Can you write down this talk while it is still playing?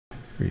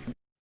3.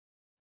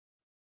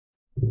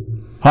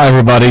 Hi,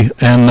 everybody,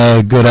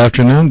 and good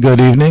afternoon,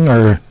 good evening,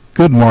 or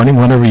good morning,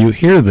 whenever you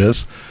hear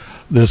this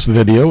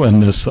video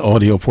and this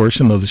audio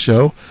portion of the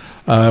show.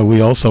 We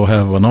also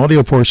have an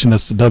audio portion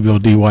that's the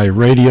WDY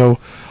Radio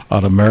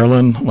out of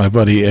Maryland. My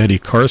buddy Eddie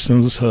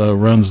Carsons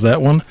runs that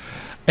one.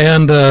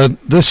 And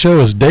this show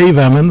is Dave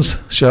Emmons'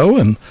 show,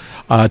 and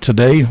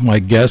today my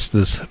guest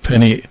is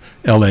Penny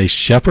L.A.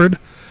 Shepard.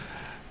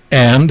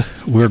 And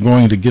we're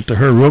going to get to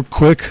her real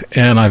quick,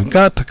 and I've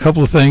got a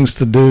couple of things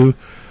to do.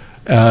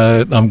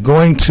 I'm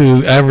going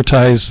to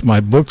advertise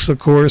my books, of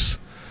course,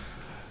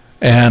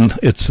 and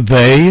it's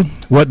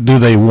What Do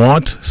They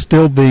Want,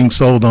 still being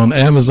sold on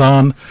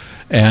Amazon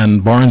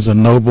and Barnes &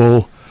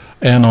 Noble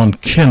and on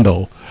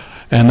Kindle.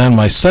 And then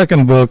my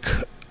second book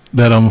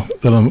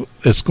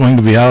it's going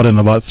to be out in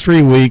about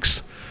 3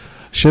 weeks,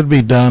 should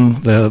be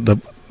done.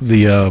 The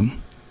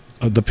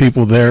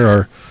people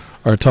there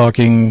are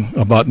talking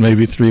about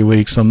maybe 3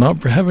 weeks. I'm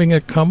not having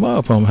it come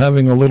up. I'm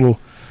having a little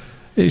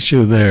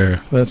issue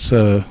there. That's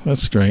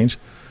strange.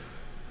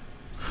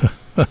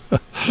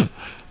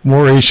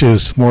 More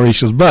issues.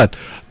 But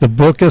the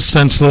book is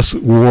Senseless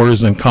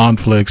Wars and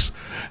Conflicts,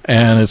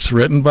 and it's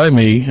written by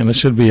me, and it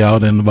should be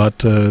out in about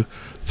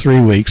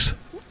 3 weeks.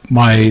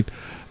 My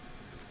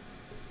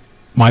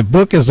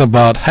book is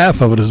about,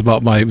 half of it is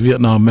about my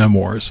Vietnam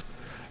memoirs,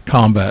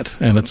 combat,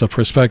 and it's a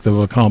perspective of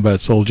a combat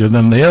soldier.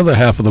 Then the other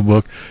half of the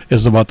book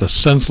is about the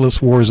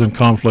senseless wars and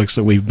conflicts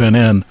that we've been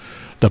in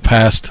the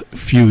past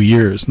few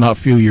years, not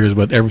few years,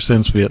 but ever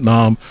since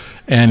Vietnam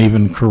and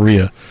even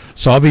Korea.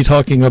 So I'll be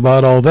talking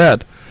about all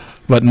that.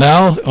 But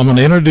now I'm going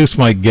to introduce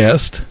my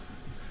guest,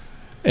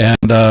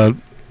 and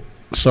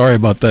sorry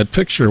about that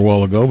picture a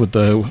while ago, but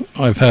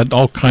I've had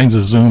all kinds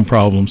of Zoom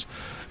problems.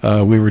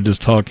 We were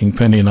just talking,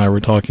 Penny and I were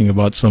talking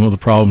about some of the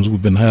problems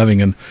we've been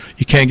having, and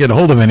you can't get a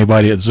hold of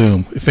anybody at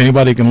Zoom. If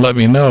anybody can let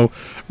me know,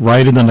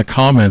 write it in the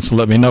comments and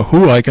let me know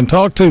who I can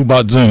talk to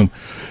about Zoom.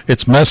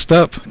 It's messed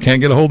up.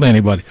 Can't get a hold of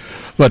anybody.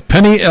 But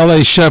Penny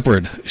L.A.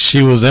 Shepard,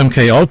 she was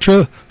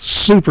MKULTRA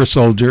super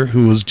soldier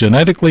who was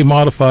genetically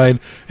modified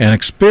and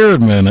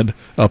experimented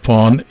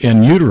upon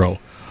in utero.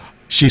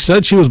 She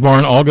said she was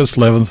born August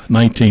 11th,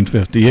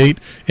 1958,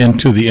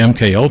 into the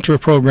MKUltra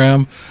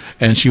program,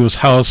 and she was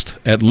housed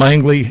at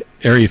Langley,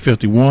 Area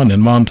 51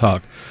 in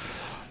Montauk.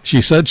 She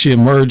said she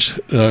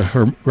emerged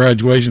her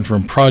graduation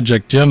from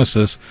Project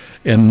Genesis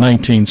in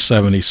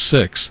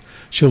 1976.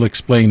 She'll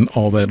explain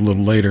all that a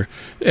little later.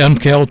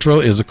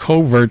 MKUltra is a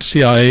covert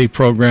CIA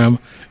program.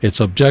 Its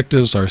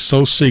objectives are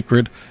so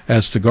secret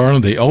as to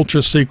garner the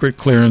ultra-secret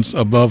clearance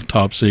above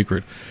top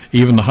secret.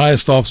 Even the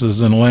highest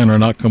officers in the land are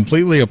not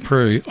completely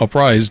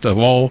apprised of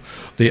all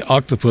the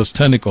octopus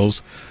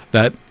tentacles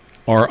that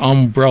are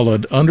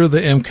umbrellaed under the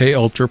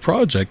MKUltra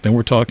project. And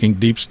we're talking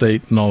deep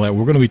state and all that.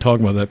 We're going to be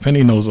talking about that.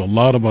 Penny knows a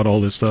lot about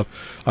all this stuff.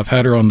 I've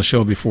had her on the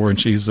show before, and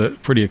she's a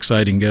pretty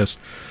exciting guest.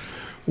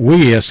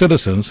 We, as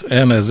citizens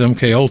and as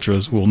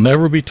MKUltras, will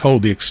never be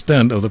told the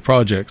extent of the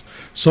project,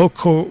 so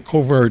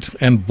covert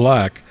and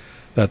black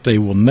that they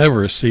will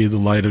never see the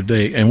light of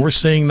day. And we're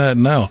seeing that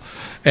now.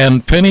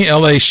 And Penny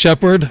L.A.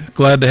 Shepard,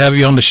 glad to have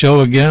you on the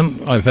show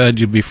again. I've had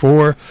you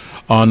before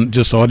on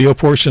just audio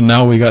portion.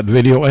 Now we got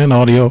video and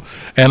audio.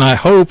 And I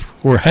hope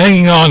we're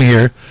hanging on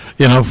here,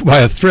 by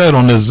a thread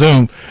on this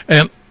Zoom.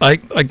 And I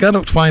got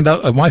to find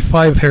out, are my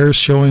 5 hairs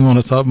showing on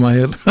the top of my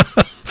head?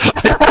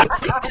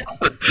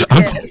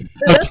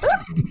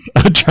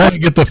 I'm trying to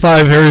get the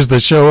 5 hairs to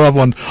show up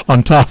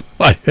on top of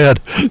my head.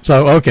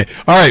 So, okay.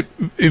 All right.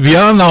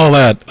 Beyond all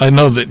that, I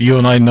know that you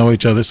and I know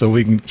each other, so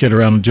we can kid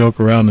around and joke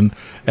around.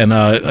 And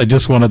I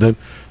just wanted to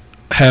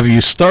have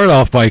you start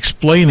off by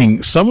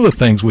explaining some of the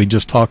things we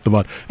just talked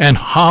about and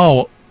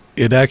how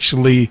it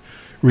actually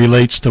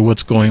relates to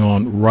what's going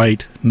on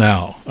right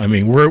now. I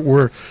mean,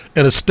 we're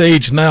at a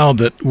stage now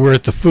that we're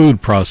at the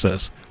food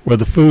process where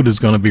the food is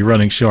going to be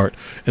running short.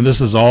 And this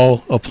is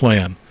all a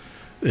plan.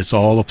 It's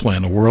all a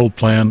plan, a world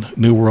plan,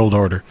 new world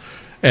order.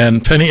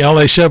 And Penny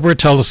L.A. Shepard,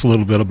 tell us a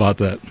little bit about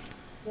that.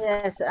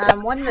 Yes,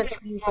 one of the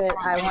things that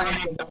I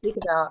wanted to speak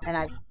about, and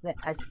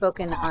I've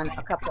spoken on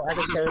a couple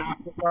other shows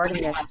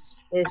regarding this,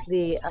 is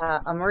the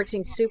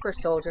emerging super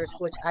soldiers,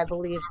 which I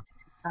believe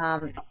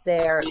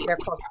they're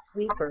called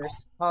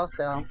sleepers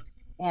also.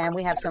 And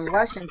we have some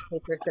Russian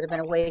sleepers that have been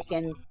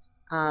awakened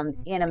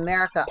in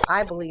America,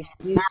 I believe,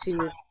 due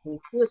to the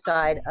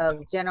suicide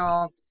of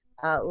General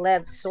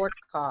Lev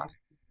Sortkov.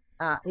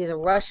 He's a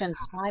Russian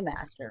spy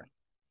master,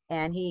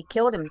 and he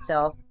killed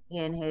himself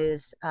in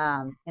his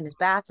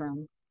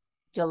bathroom,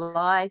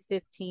 July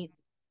 15th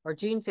or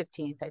June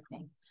 15th, I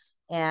think.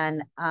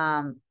 And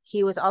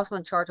he was also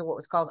in charge of what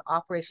was called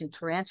Operation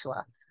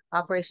Tarantula.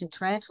 Operation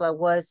Tarantula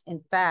was,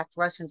 in fact,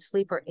 Russian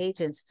sleeper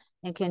agents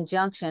in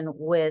conjunction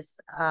with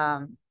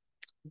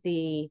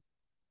the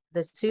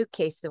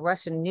suitcase, the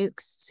Russian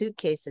nukes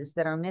suitcases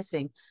that are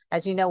missing.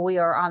 As you know, we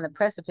are on the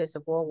precipice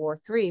of World War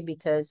III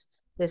because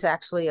this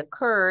actually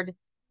occurred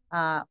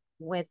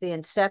with the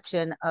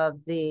inception of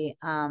the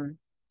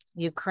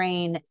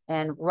Ukraine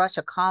and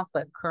Russia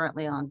conflict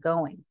currently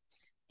ongoing.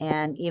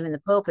 And even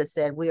the Pope has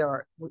said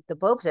the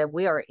Pope said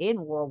we are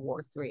in World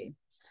War III.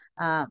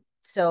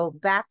 So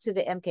back to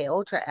the MK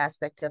Ultra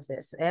aspect of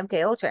this. The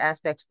MK Ultra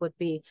aspect would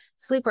be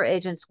sleeper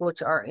agents,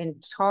 which are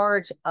in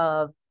charge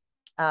of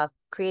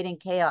creating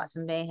chaos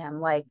and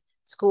mayhem, like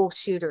school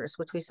shooters,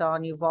 which we saw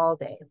in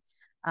Uvalde,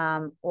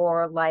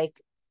 or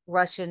like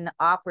Russian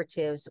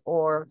operatives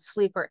or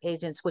sleeper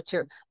agents, which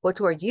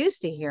we're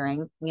used to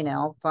hearing,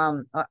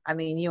 from, I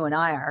mean, you and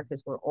I are,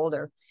 because we're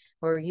older,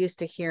 we're used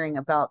to hearing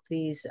about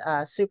these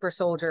super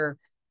soldier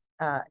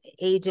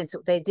agents.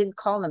 They didn't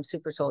call them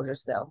super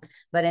soldiers though,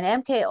 but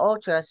an MK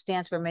Ultra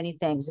stands for many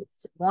things.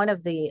 It's one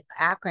of the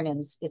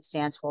acronyms it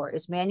stands for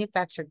is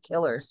manufactured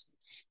killers,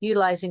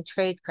 utilizing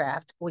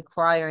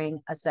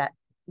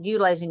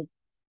utilizing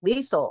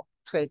lethal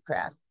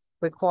tradecraft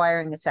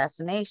requiring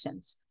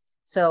assassinations.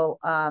 So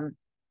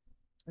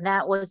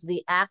that was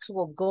the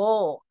actual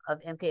goal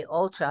of MK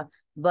Ultra,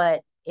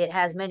 but it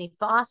has many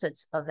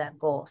facets of that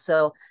goal.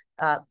 So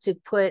to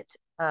put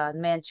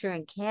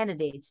Manchurian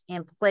candidates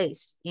in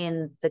place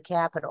in the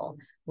Capitol,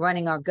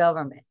 running our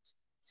government.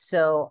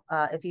 So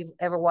if you've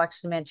ever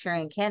watched the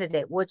Manchurian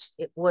Candidate,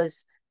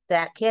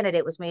 that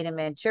candidate was made in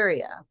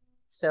Manchuria.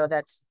 So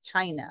that's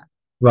China.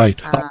 Right.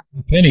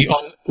 Penny,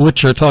 on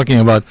what you're talking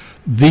about,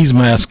 these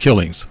mass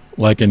killings,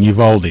 like in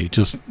Uvalde,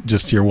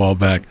 just here a while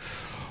back,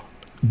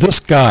 this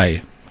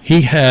guy,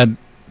 he had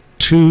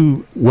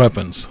two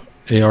weapons,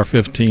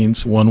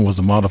 AR-15s. One was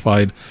a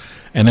modified,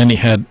 and then he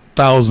had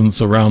thousands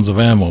of rounds of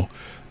ammo.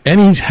 And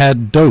he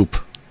had dope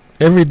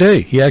every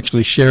day. He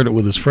actually shared it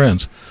with his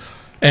friends.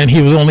 And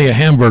he was only a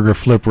hamburger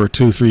flipper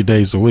 2-3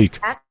 days a week.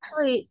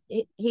 Actually,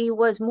 he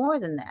was more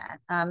than that.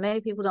 Many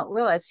people don't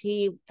realize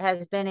he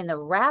has been in the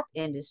rap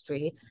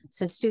industry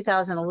since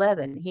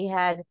 2011. He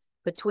had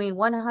between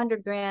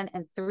 100 grand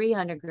and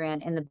 300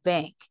 grand in the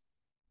bank.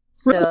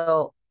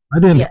 So, I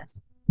didn't.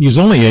 Yes. He was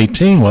only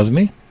 18, wasn't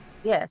he?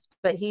 Yes,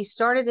 but he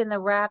started in the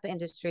rap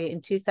industry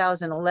in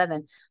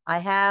 2011. I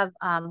have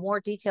more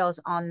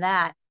details on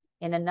that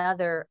in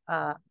another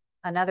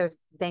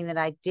thing that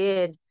I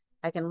did.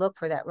 I can look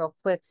for that real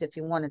quick if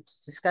you wanted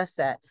to discuss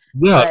that.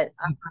 Yeah, but,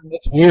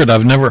 that's weird.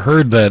 I've never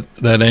heard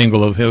that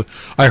angle of him.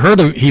 I heard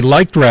he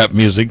liked rap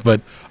music,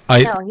 but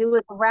no, he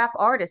was a rap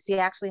artist. He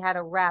actually had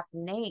a rap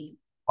name.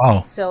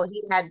 Oh, so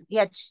he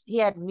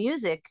had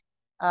music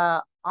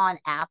on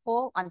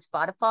Apple, on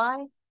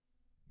Spotify.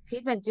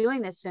 He'd been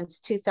doing this since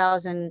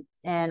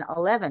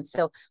 2011.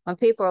 So when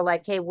people are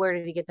like, hey, where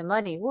did he get the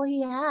money? Well,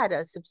 he had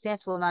a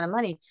substantial amount of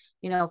money,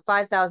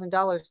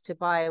 $5,000 to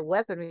buy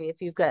weaponry. If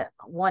you've got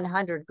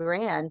 100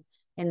 grand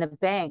in the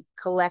bank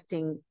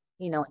collecting,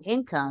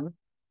 income.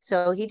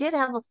 So he did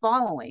have a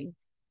following.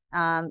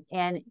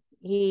 And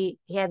he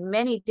had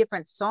many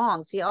different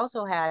songs. He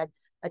also had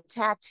a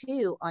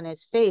tattoo on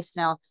his face.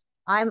 Now,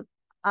 I'm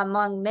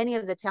among many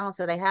of the talents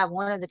that I have.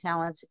 One of the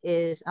talents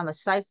is I'm a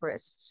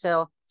cipherist.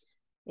 So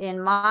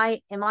in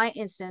my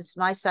instance,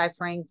 my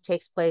ciphering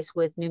takes place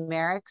with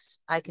numerics.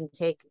 I can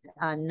take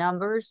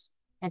numbers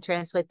and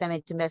translate them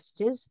into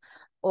messages,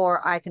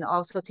 or I can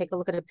also take a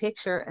look at a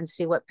picture and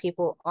see what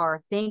people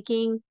are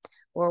thinking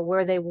or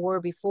where they were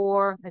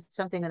before. It's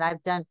something that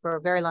I've done for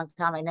a very long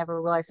time. I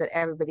never realized that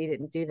everybody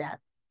didn't do that.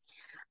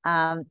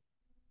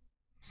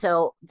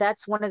 So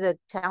that's one of the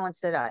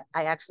talents that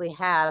I actually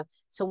have.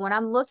 So when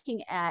I'm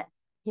looking at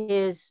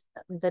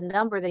the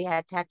number that he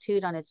had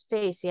tattooed on his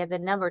face, he had the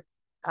number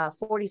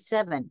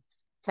 47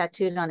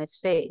 tattooed on his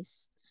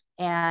face.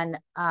 And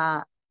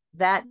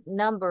that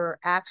number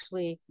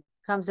actually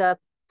comes up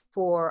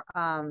for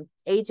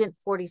Agent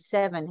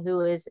 47,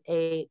 who is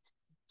a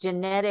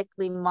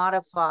genetically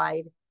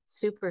modified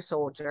super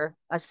soldier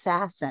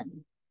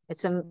assassin.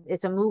 It's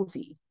a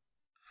movie.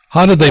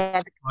 How did they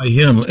buy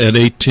him at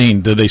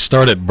 18? Did they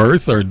start at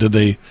birth, or did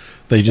they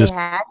just? They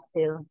had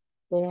to.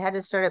 They had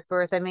to start at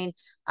birth. I mean,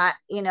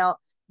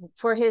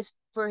 for his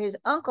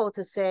uncle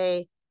to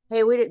say,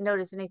 hey, we didn't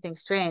notice anything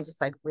strange.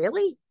 It's like,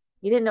 really?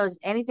 You didn't notice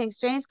anything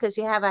strange? Because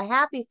you have a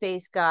happy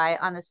face guy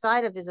on the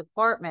side of his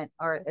apartment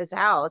or his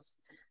house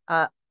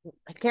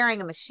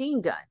carrying a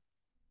machine gun.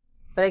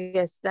 But I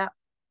guess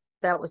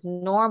that was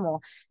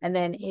normal. And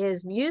then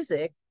his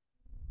music,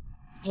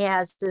 he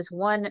has this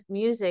one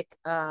music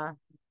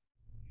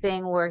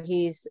thing where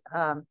he's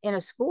in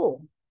a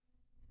school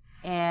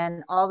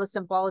and all the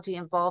symbology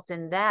involved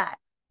in that.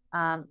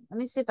 Let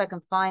me see if I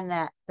can find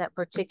that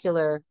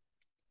particular.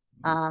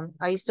 Are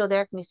you still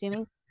there? Can you see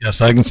me? Yes,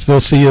 I can still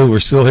see you. We're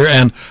still here,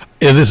 and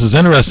this is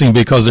interesting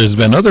because there's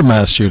been other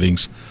mass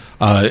shootings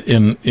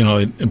in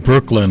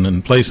Brooklyn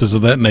and places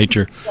of that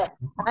nature. Yeah.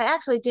 I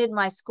actually did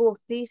my school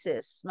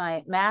thesis,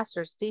 my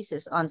master's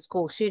thesis on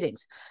school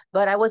shootings,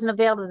 but I wasn't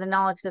availed to the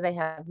knowledge that I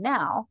have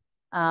now.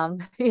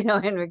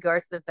 In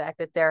regards to the fact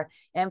that they're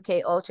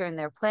MK Ultra and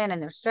they're planned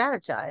and they're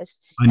strategized.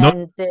 I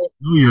know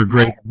you're a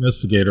great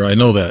investigator. I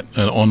know that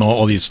on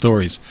all these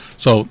stories.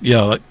 So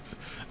yeah,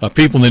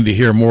 people need to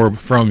hear more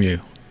from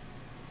you.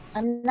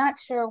 I'm not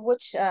sure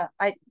which.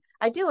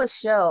 I do a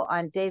show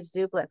on Dave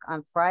Zublick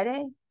on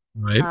Friday.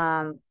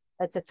 Right.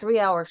 It's a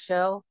 3-hour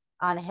show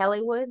on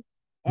Hellywood,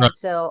 and Right.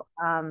 so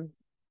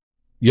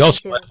You Me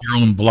also too. have your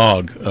own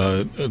blog,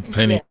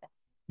 Penny,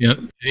 Yes.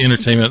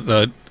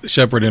 entertainment,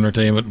 Shepard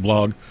Entertainment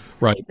blog,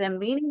 right? Been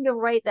meaning to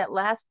write that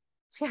last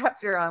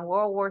chapter on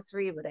World War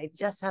III, but I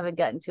just haven't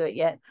gotten to it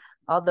yet,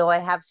 although I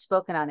have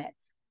spoken on it.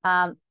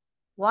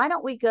 Why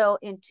don't we go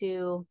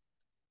into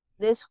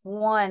this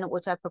one,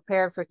 which I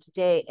prepared for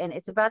today, and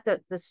it's about the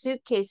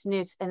suitcase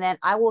nukes, and then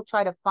I will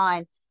try to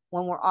find,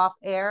 when we're off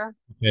air,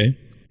 Okay.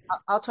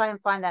 I'll try and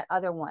find that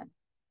other one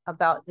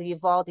about the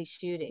Uvalde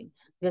shooting,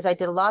 because I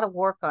did a lot of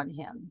work on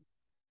him.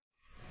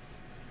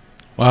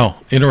 Wow,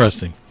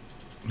 interesting.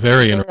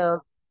 Very interesting.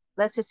 So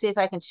let's just see if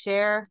I can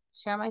share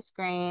my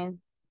screen.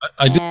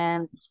 I did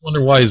And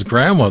wonder why his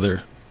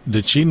grandmother,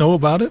 did she know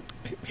about it?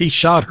 He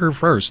shot her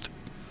first.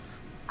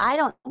 I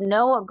don't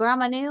know what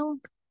grandma knew.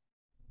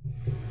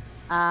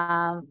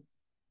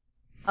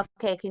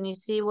 Okay, can you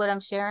see what I'm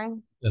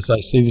sharing? Yes, I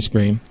see the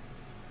screen.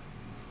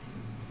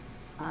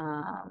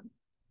 Um,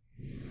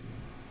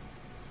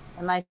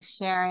 am I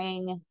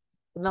sharing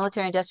the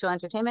military industrial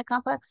entertainment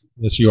complex?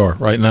 Yes, you are.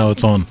 Right now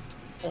it's on.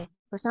 Okay.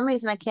 For some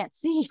reason, I can't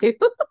see you.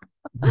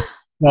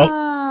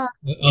 Well,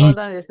 Hold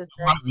on just a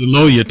second.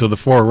 below you to the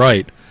far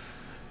right.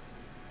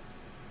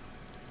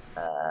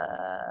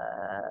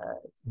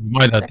 You Just a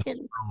might have to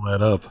second. scroll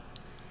that up.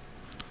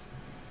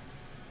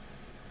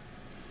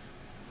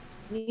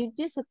 You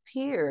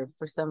disappeared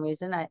for some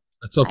reason.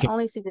 That's I okay.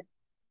 only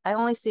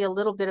see a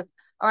little bit of.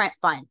 All right,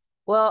 fine.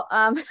 Well,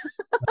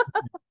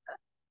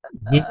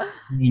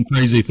 Doing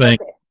crazy thing.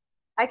 okay.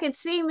 I can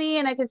see me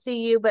and I can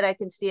see you, but I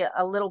can see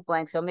a little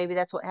blank. So maybe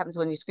that's what happens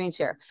when you screen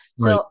share.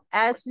 Right. So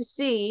as you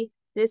see,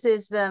 this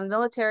is the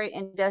Military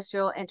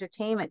Industrial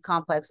Entertainment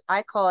Complex.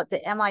 I call it the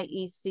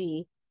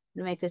MIEC.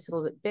 Let me make this a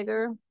little bit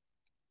bigger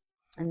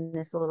and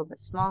this a little bit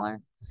smaller.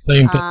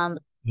 Same thing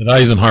that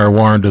Eisenhower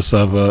warned us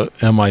of,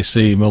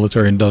 MIC,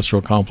 Military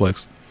Industrial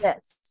Complex.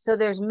 Yes. So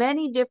there's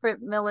many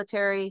different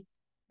military,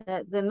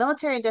 the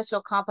military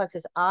industrial complex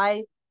is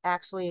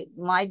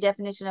my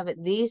definition of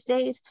it these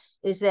days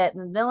is that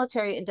the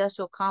military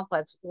industrial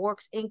complex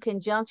works in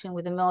conjunction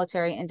with the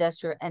military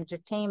industrial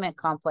entertainment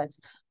complex,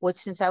 which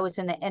since I was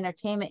in the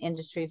entertainment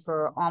industry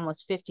for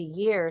almost 50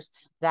 years,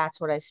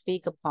 that's what I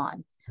speak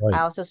upon. Right. I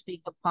also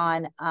speak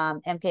upon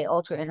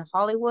MKULTRA in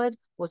Hollywood,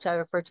 which I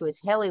refer to as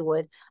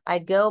Hellywood. I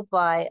go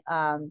by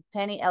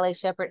Penny L.A.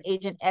 Shepard,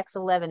 Agent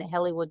X11,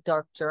 Hellywood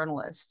Dark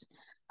Journalist.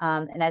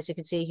 And as you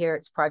can see here,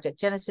 it's Project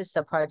Genesis,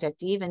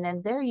 Subproject Eve, and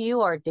then there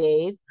you are,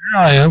 Dave.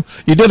 There I am.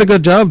 You did a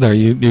good job there.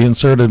 You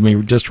inserted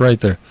me just right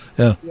there.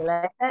 Yeah. You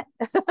like that?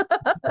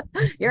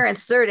 You're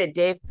inserted,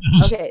 Dave.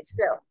 Okay,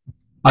 so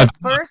I've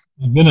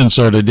been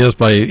inserted, yes,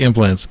 by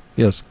implants.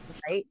 Yes.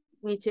 Right.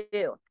 Me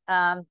too.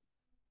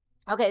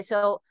 Okay,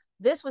 so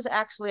this was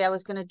actually I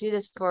was going to do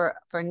this for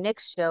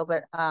Nick's show,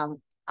 but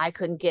I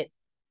couldn't get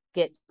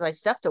my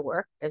stuff to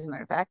work, as a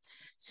matter of fact.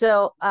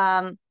 So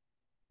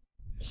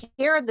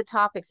here are the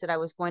topics that I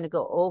was going to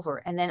go over,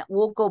 and then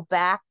we'll go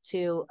back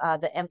to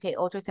the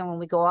MKUltra thing when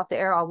we go off the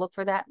air. I'll look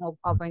for that, and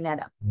I'll bring that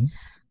up.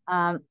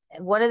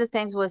 One of the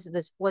things was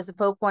the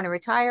Pope going to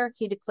retire.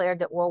 He declared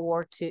that World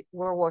War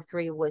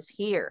III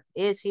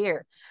is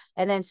here.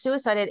 And then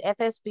suicide at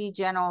FSB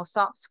General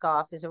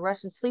Soskov is a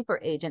Russian sleeper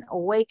agent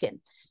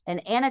awakened.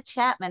 And Anna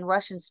Chapman,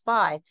 Russian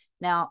spy.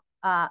 Now,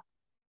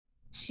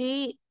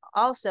 she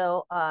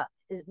also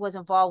was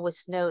involved with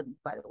Snowden,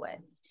 by the way.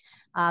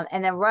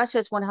 And then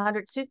Russia's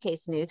 100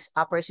 suitcase nukes,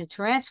 Operation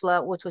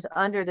Tarantula, which was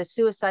under the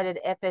suicided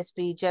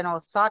FSB General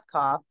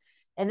Sotkov.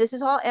 And this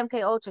is all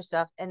MKUltra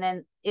stuff. And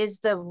then is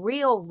the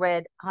real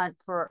Red Hunt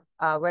for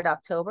Red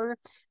October,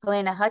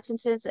 Helena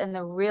Hutchinson's, and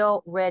the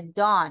real Red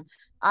Dawn.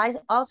 I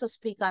also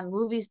speak on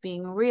movies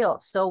being real.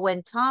 So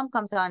when Tom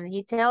comes on and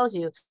he tells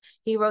you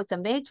he wrote The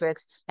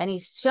Matrix, and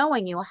he's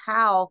showing you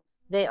how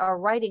they are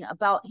writing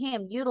about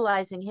him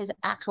utilizing his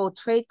actual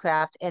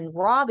tradecraft and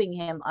robbing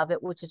him of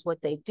it, which is what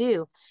they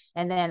do.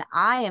 And then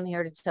I am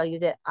here to tell you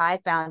that I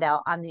found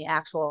out I'm the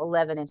actual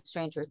 11 in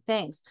Stranger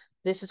Things.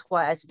 This is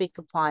why I speak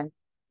upon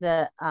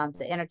the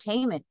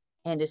entertainment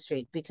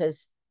industry,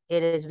 because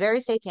it is very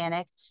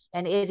satanic,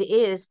 and it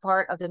is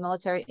part of the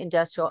military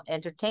industrial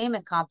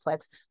entertainment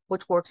complex,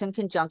 which works in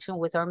conjunction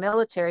with our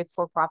military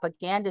for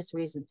propagandist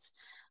reasons.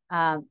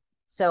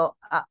 So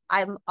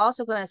I'm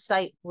also going to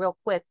cite real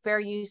quick Fair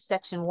Use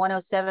Section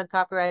 107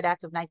 Copyright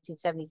Act of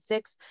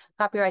 1976,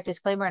 copyright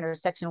disclaimer under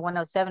Section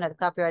 107 of the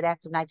Copyright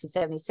Act of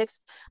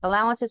 1976.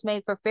 Allowance is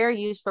made for fair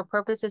use for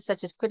purposes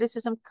such as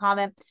criticism,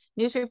 comment,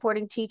 news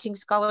reporting, teaching,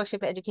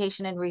 scholarship,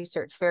 education, and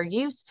research. Fair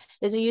use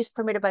is a use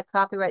permitted by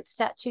copyright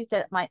statute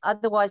that might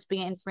otherwise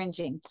be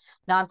infringing.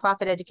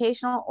 Nonprofit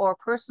educational or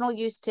personal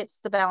use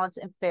tips the balance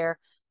in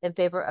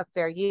favor of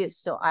fair use.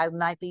 So I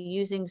might be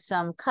using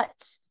some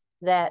cuts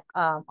that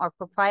are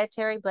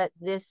proprietary, but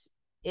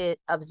it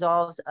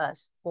absolves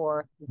us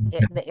for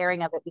the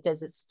airing of it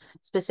because it's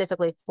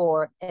specifically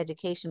for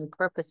education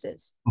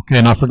purposes. Okay,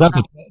 and I forgot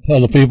to tell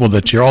the people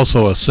that you're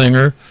also a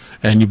singer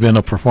and you've been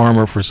a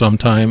performer for some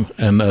time,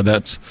 and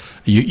that's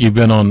you've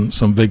been on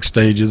some big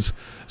stages.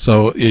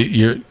 So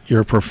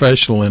you're a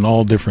professional in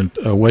all different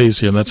ways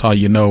here, and that's how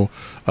you know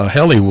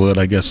Hellywood,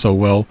 I guess, so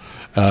well.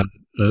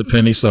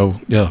 Penny. So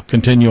yeah,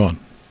 continue on.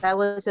 I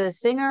was a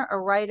singer, a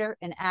writer,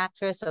 an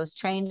actress. I was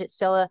trained at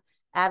Stella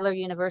Adler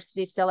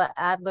University. Stella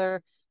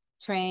Adler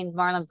trained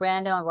Marlon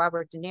Brando and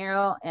Robert De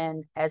Niro.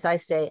 And as I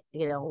say,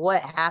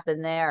 what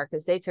happened there?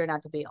 Because they turned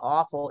out to be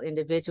awful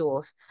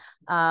individuals.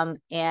 And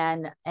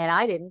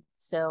I didn't.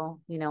 So,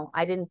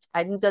 I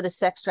didn't go the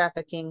sex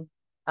trafficking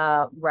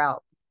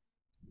route.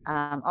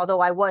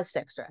 Although I was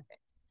sex trafficked.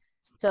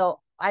 So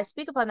I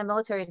speak upon the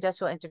military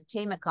industrial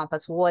entertainment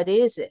complex. What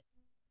is it?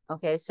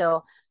 Okay,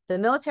 so the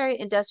military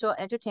industrial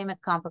entertainment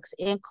complex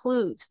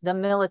includes the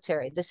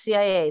military, the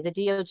CIA, the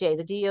DOJ,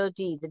 the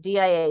DOD, the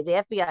DIA,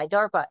 the FBI,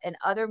 DARPA, and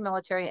other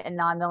military and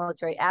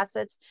non-military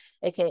assets,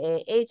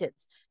 aka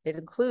agents. It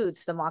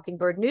includes the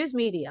Mockingbird news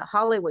media,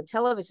 Hollywood,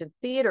 television,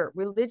 theater,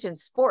 religion,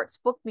 sports,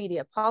 book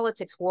media,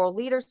 politics, world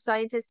leaders,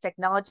 scientists,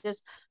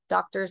 technologists,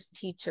 doctors,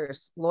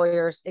 teachers,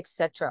 lawyers,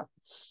 etc.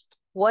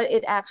 What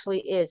it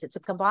actually is. It's a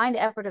combined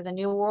effort of the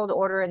New World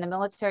Order and the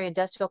military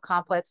industrial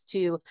complex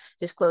to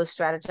disclose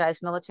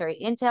strategized military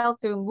intel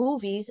through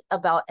movies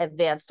about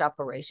advanced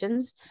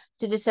operations,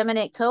 to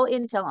disseminate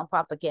co-intel and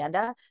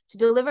propaganda, to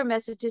deliver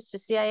messages to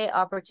CIA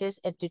operatives,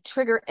 and to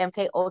trigger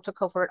MK Ultra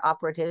covert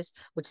operatives,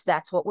 which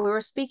that's what we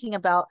were speaking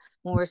about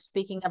when we were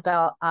speaking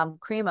about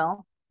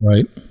Cremo.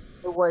 Right.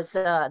 It was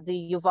the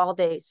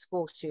Uvalde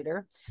school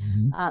shooter,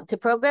 to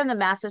program the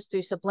masses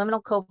through subliminal,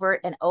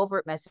 covert, and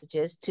overt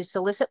messages, to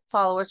solicit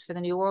followers for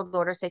the New World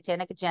Order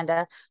satanic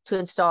agenda, to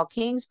install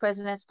kings,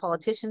 presidents,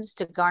 politicians,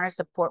 to garner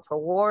support for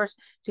wars,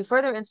 to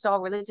further install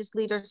religious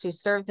leaders who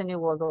serve the New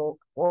World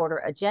Order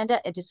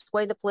agenda, and to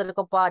sway the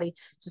political body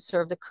to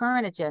serve the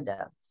current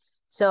agenda.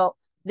 So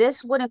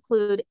this would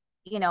include,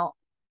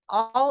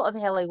 all of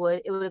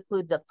Hellywood. It would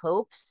include the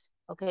popes,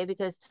 okay,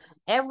 because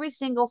every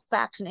single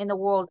faction in the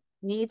world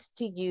needs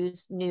to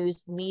use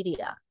news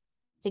media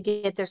to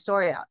get their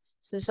story out.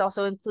 So this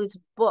also includes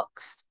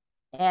books,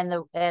 and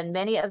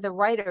many of the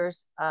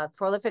writers,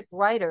 prolific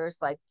writers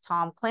like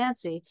Tom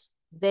Clancy,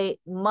 they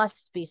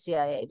must be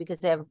CIA because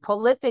they have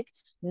prolific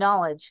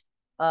knowledge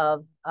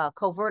of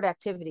covert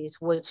activities,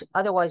 which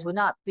otherwise would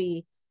not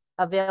be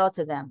available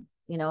to them.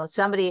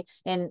 Somebody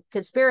in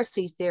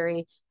conspiracy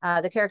theory,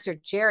 the character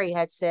Jerry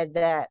had said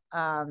that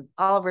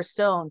Oliver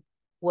Stone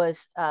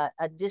was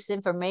a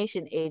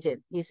disinformation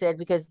agent. He said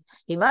because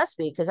he must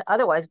be, because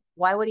otherwise,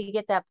 why would he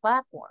get that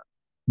platform?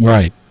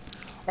 Right.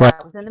 Right.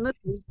 That was in the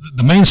movie.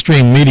 The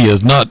mainstream media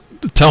is not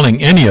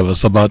telling any of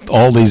us about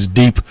all these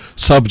deep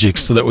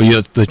subjects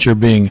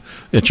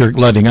that you're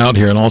letting out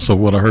here, and also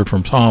what I heard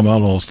from Tom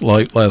almost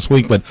like last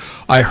week. But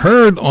I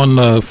heard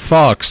on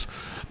Fox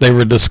they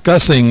were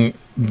discussing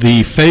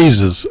the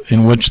phases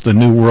in which the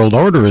New World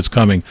Order is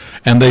coming,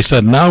 and they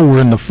said now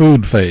we're in the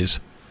food phase.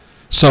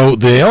 So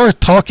they are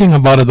talking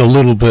about it a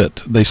little bit.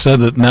 They said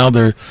that now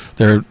they're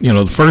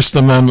the First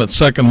Amendment,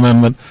 Second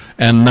Amendment,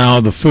 and now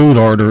the food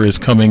order is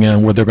coming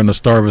in where they're going to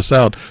starve us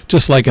out,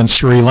 just like in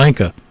Sri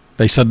Lanka.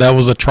 They said that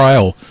was a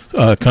trial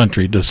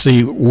country to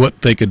see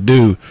what they could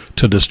do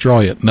to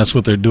destroy it, and that's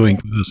what they're doing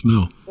to us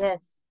now.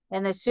 Yes.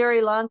 And the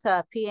Sri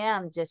Lanka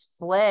PM just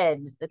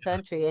fled the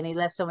country, and he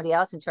left somebody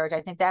else in charge. I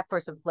think that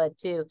person fled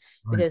too,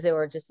 because they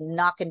were just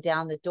knocking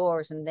down the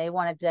doors, and they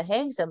wanted to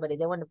hang somebody.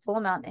 They wanted to pull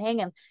him out and hang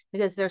him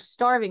because they're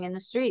starving in the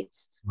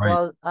streets.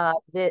 Right.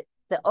 While the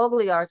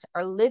oligarchs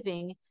are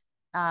living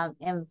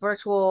in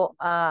virtual,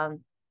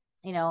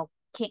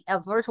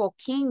 virtual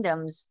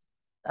kingdoms,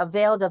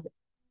 availed of,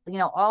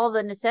 all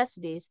the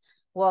necessities.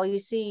 While you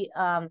see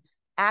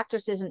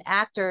actresses and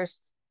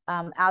actors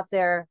out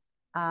there.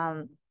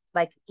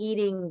 Like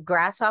eating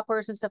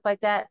grasshoppers and stuff like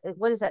that.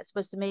 What is that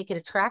supposed to make it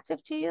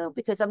attractive to you?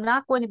 Because I'm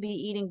not going to be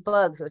eating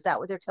bugs. Is that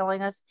what they're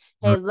telling us?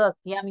 Hey, look,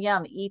 yum,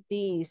 yum, eat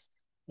these.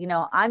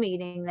 I'm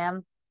eating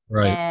them.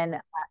 Right. And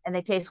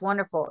they taste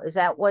wonderful. Is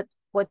that what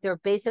they're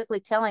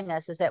basically telling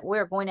us, is that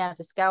we're going to have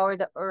to scour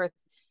the earth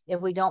if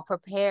we don't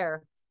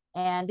prepare?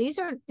 And these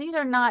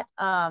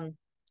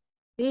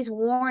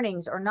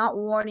warnings are not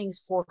warnings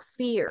for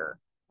fear.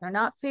 They're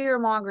not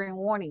fear-mongering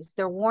warnings.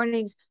 They're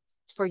warnings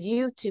for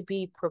you to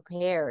be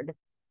prepared.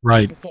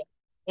 Right. Okay.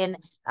 And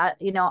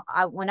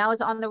when I was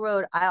on the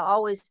road, I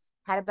always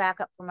had a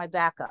backup for my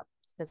backup,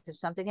 because if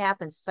something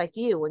happens, it's like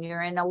when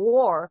you're in a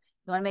war,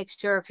 you want to make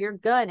sure if your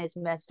gun is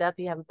messed up,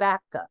 you have a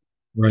backup.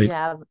 Right. You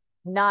have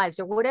knives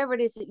or whatever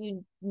it is that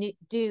you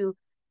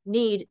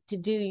need to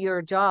do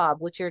your job,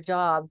 which your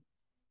job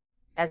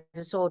as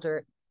a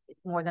soldier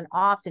more than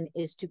often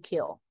is to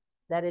kill.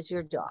 That is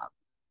your job.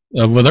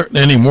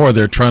 Anymore,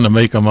 they're trying to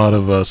make them out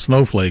of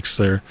snowflakes.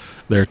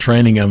 They're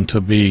training them to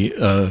be,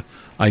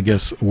 I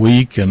guess,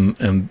 weak,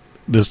 and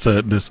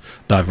this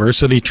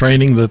diversity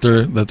training that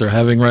they're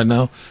having right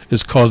now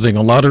is causing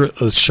a lot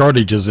of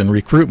shortages in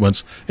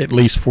recruitments, at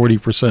least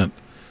 40%.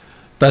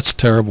 That's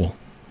terrible.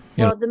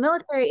 Well, the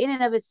military in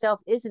and of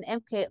itself is an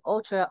MK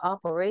Ultra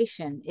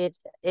operation.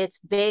 It's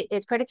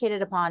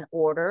predicated upon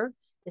order.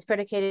 It's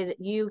predicated,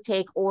 you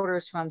take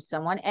orders from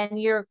someone and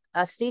your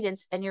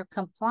accedance and your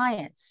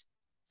compliance.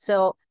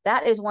 So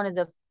that is one of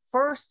the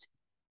first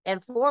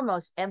and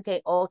foremost MK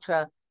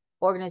Ultra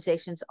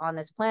organizations on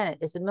this planet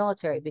is the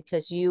military,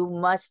 because you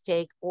must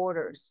take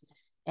orders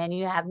and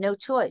you have no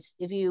choice.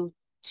 If you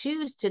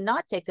choose to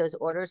not take those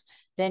orders,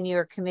 then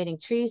you're committing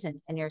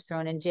treason and you're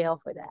thrown in jail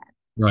for that.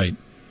 Right.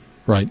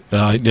 Right.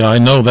 Yeah, I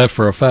know that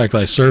for a fact.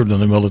 I served in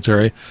the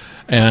military,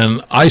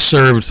 and I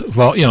served,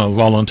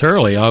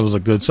 voluntarily. I was a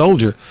good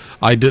soldier.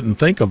 I didn't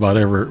think about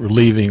ever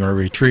leaving or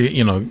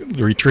retreating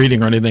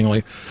or anything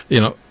like.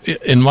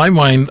 In my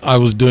mind, I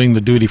was doing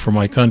the duty for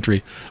my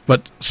country.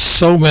 But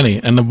so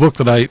many, and the book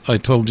that I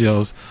told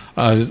you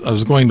I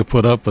was going to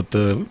put up, but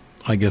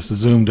I guess the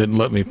Zoom didn't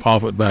let me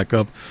pop it back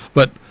up.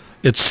 But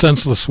it's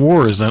Senseless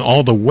Wars, and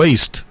all the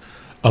waste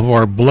of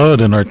our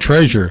blood and our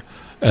treasure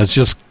has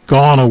just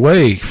gone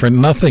away for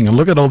nothing. And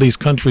look at all these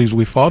countries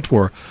we fought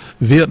for.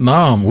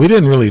 Vietnam, we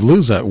didn't really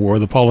lose that war.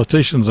 The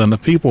politicians and the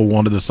people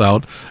wanted us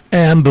out,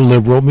 and the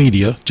liberal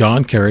media,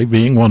 John Kerry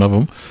being one of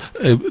them,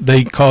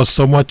 they caused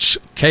so much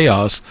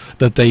chaos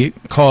that they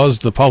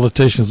caused the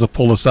politicians to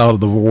pull us out of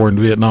the war in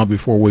Vietnam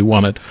before we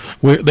won it.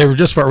 They were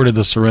just about ready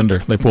to surrender.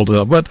 They pulled it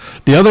out. But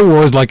the other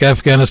wars like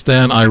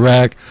Afghanistan,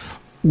 Iraq,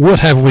 what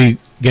have we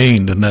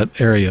gained in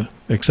that area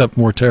except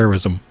more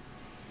terrorism?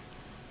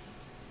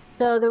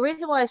 So the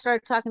reason why I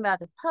started talking about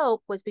the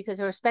Pope was because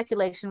there was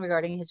speculation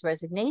regarding his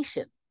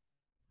resignation.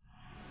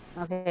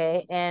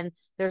 Okay, and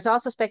there's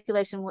also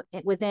speculation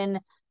within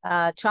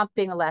Trump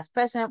being the last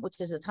president, which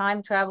is a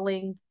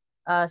time-traveling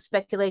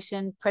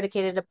speculation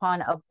predicated upon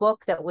a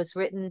book that was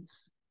written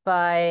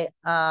by,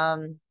 I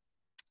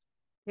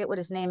forget what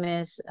his name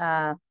is,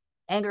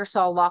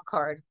 Ingersoll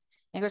Lockhart.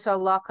 Ingersoll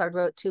Lockhart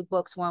wrote two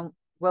books.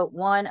 Wrote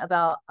one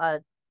about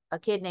a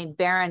kid named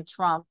Barron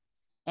Trump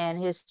and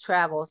his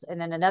travels, and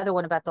then another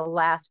one about the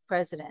last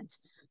president.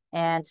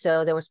 And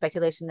so there was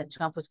speculation that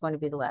Trump was going to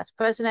be the last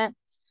president.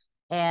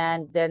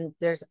 And then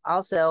there's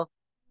also,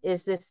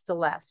 is this the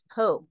last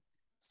Pope?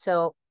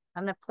 So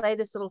I'm going to play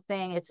this little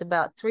thing. It's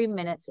about 3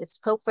 minutes. It's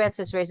Pope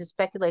Francis raises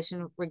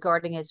speculation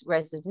regarding his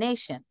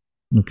resignation.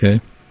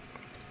 Okay.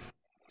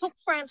 Pope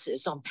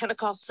Francis on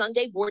Pentecost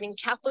Sunday warning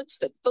Catholics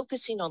that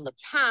focusing on the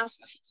past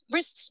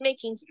risks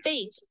making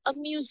faith a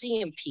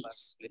museum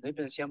piece.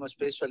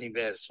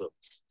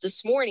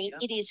 This morning,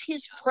 it is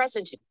his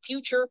present and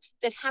future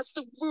that has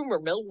the rumor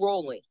mill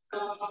rolling.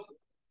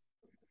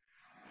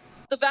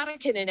 The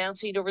Vatican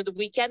announcing over the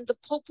weekend the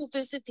Pope will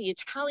visit the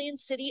Italian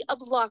city of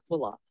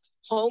L'Aquila,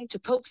 home to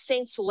Pope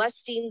Saint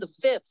Celestine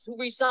V, who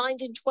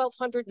resigned in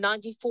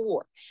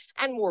 1294,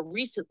 and more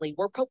recently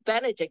where Pope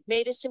Benedict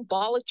made a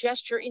symbolic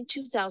gesture in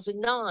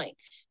 2009,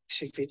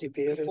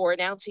 before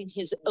announcing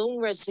his own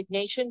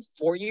resignation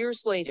 4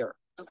 years later.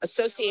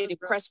 Associated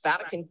Press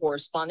Vatican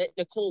correspondent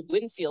Nicole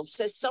Winfield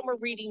says some are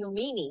reading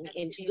meaning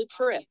into the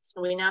trip.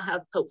 We now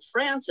have Pope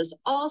Francis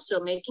also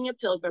making a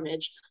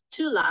pilgrimage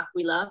to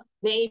L'Aquila,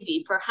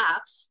 maybe,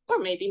 perhaps, or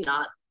maybe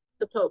not.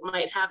 The Pope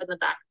might have in the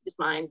back of his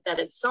mind that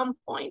at some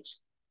point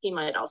he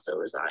might also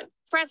resign.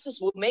 Francis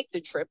will make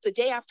the trip the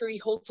day after he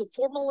holds a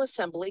formal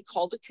assembly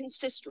called a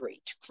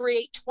consistory to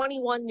create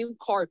 21 new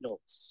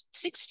cardinals.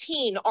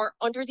 16 are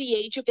under the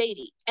age of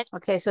 80.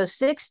 Okay, so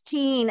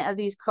 16 of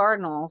these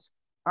cardinals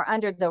are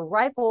under the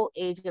ripe old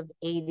age of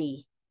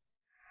 80.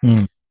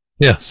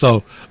 Yeah,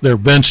 so their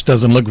bench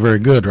doesn't look very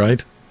good,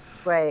 right?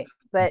 Right,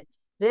 but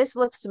this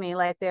looks to me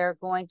like the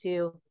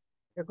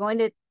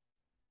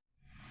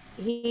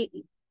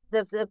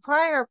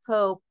prior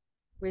Pope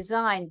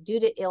resigned due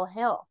to ill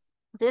health.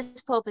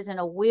 This Pope is in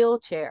a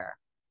wheelchair.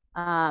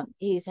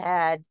 He's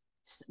had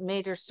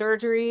major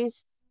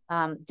surgeries,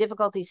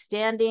 difficulty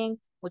standing,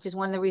 which is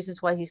one of the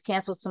reasons why he's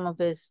canceled some of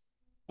his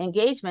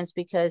engagements,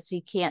 because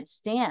he can't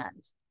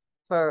stand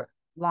for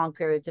long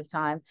periods of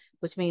time,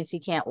 which means he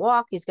can't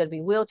walk. He's going to be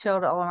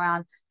wheelchaired all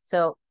around.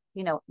 So,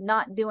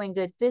 not doing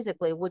good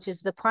physically, which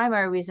is the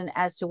primary reason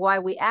as to why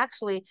we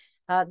actually,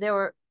 there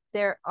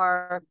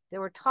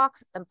were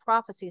talks and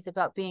prophecies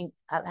about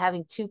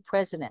having two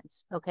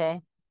presidents.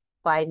 Okay,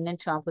 Biden and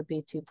Trump would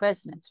be two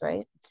presidents,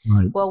 right?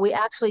 Well, we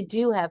actually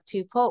do have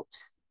two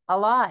popes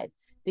alive,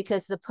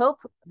 because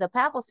the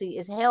papacy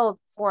is held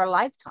for a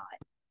lifetime.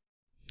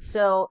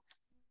 So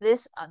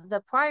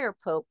the prior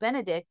Pope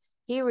Benedict,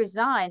 he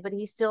resigned, but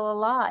he's still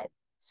alive.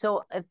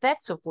 So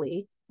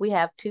effectively, we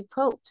have two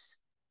popes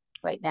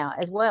right now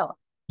as well.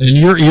 And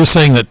you're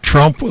saying that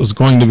Trump was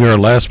going to be our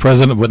last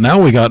president, but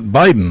now we got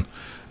Biden.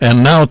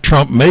 And now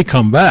Trump may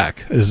come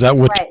back. Is that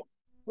what?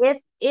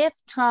 Right. If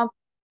Trump,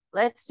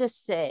 let's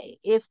just say,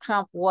 if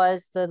Trump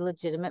was the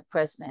legitimate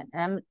president,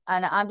 and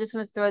I'm just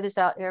going to throw this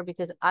out here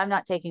because I'm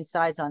not taking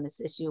sides on this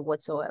issue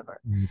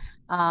whatsoever,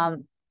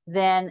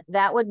 then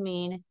that would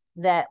mean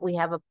that we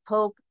have a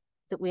Pope,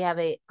 that we have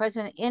a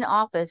president in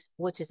office,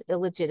 which is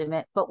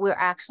illegitimate, but we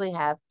actually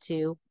have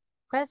two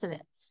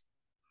presidents.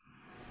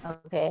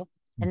 Okay.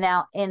 And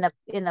now in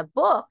the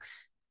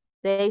books,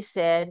 they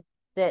said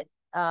that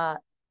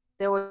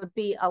there would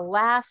be a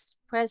last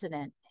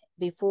president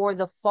before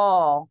the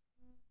fall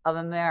of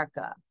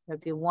America.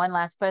 There'd be one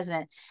last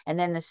president, and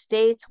then the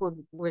states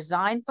would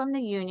resign from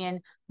the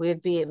Union. We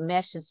would be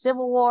enmeshed in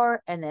Civil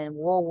War, and then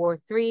World War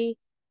III,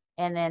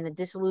 and then the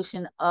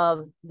dissolution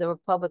of the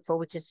republic for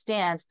which it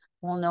stands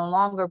will no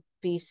longer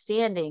be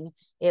standing.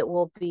 It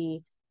will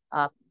be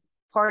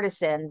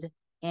partisaned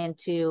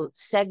into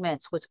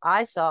segments, which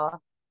I saw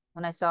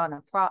when I saw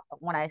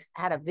when I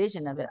had a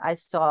vision of it. I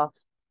saw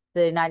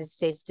the United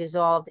States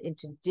dissolved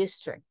into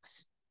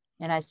districts,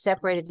 and I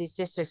separated these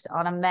districts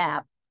on a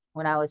map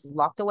when I was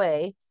locked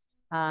away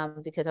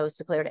because I was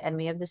declared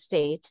enemy of the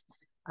state.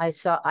 I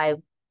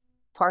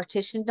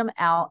partitioned them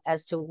out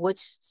as to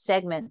which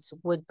segments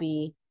would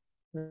be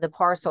the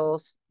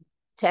parcels,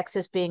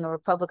 Texas being a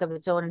republic of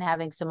its own and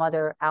having some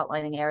other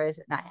outlining areas.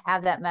 And I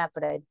have that map,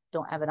 but I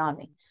don't have it on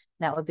me.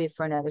 That would be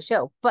for another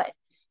show. But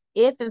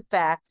if in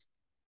fact,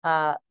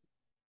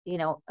 you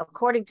know,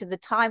 according to the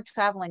time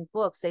traveling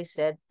books, they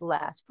said the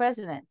last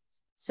president.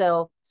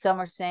 So some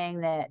are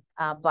saying that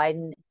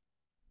Biden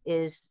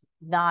is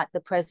not the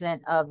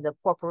president of the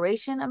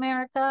corporation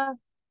America.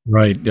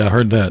 Right. Yeah, I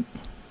heard that.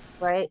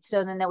 Right.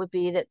 So then that would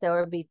be that there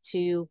would be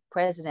two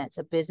presidents,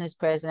 a business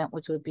president,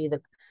 which would be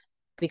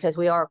because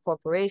we are a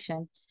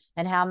corporation.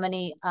 And how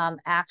many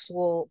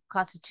actual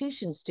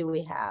constitutions do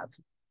we have?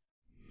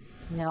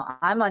 You know,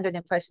 I'm under the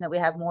impression that we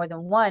have more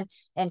than one.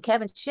 And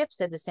Kevin Shipp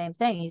said the same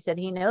thing. He said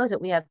he knows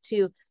that we have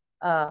two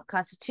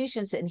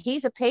constitutions, and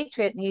he's a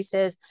patriot. And he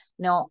says,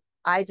 no,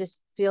 I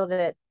just feel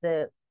that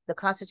the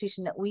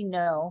Constitution that we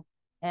know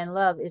and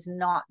love is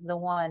not the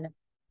one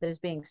that is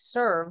being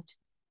served,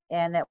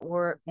 and that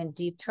we're in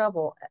deep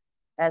trouble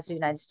as the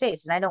United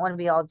States. And I don't want to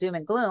be all doom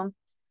and gloom.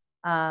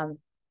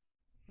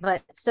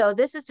 But so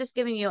this is just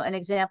giving you an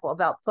example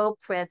about Pope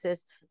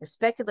Francis, the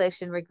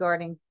speculation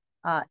regarding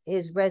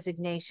his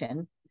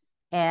resignation.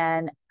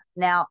 And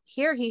now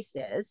here he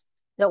says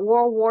that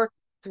World War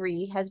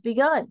III has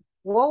begun.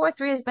 World War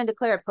III has been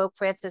declared, Pope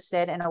Francis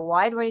said in a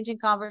wide-ranging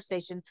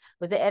conversation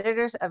with the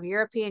editors of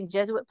European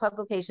Jesuit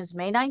publications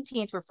May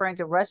 19th, referring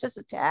to Russia's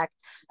attack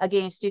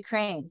against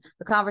Ukraine.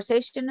 The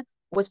conversation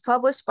was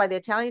published by the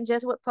Italian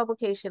Jesuit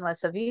publication La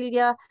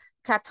Siviglia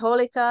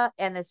Cattolica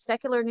and the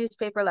secular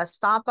newspaper La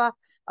Stampa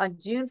on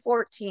June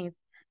 14th,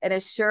 and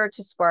is sure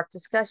to spark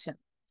discussion.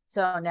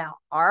 So now,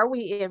 are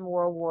we in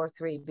World War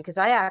III? Because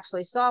I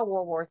actually saw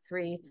World War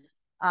III.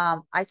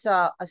 I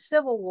saw a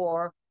civil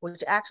war,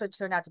 which actually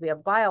turned out to be a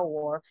bio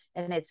war,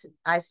 and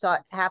I saw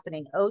it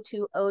happening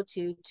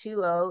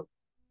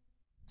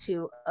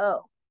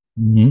 02/02/2020.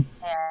 And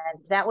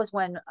that was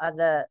when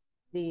the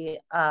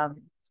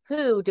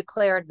WHO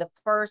declared the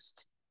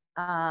first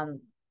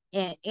in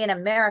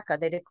America.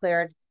 They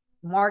declared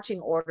marching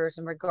orders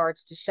in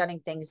regards to shutting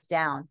things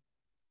down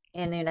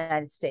in the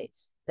United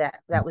States.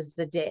 That was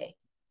the day.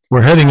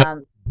 We're heading up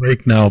to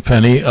break now,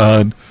 Penny.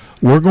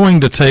 We're going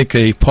to take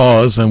a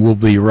pause, and we'll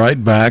be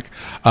right back.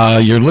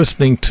 You're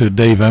listening to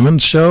Dave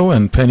Emmons' show,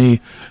 and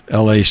Penny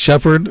L.A.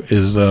 Shepard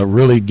is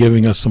really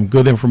giving us some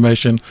good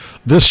information.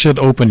 This should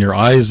open your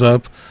eyes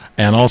up,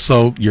 and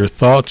also your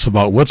thoughts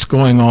about what's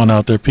going on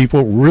out there.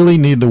 People really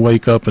need to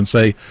wake up and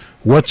say,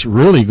 what's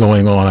really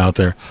going on out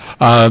there?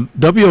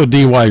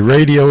 WODY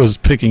Radio is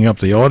picking up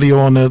the audio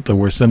on it, that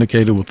we're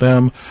syndicated with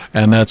them,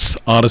 and that's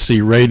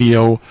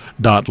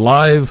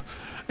odysseyradio.live.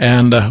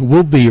 And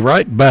we'll be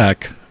right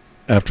back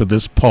after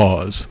this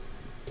pause.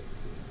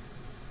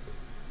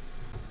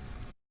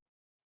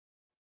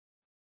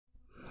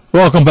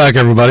 Welcome back,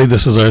 everybody.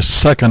 This is our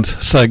second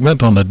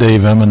segment on the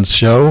Dave Emmons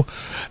Show,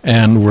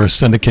 and we're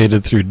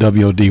syndicated through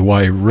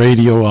WODY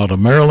Radio out of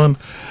Maryland,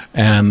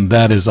 and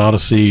that is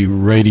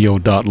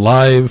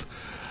odysseyradio.live.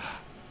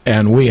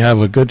 And we have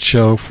a good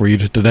show for you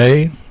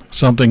today,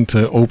 something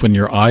to open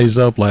your eyes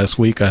up. Last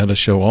week I had a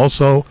show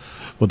also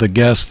with a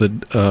guest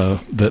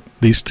that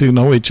these two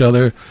know each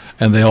other,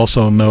 and they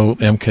also know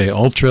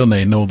MKULTRA, and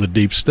they know the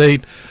deep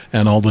state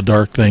and all the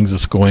dark things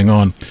that's going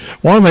on. I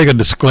want to make a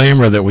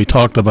disclaimer that we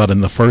talked about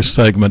in the first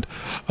segment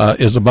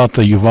is about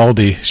the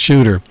Uvalde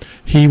shooter.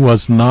 He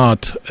was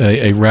not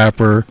a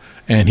rapper,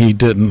 and he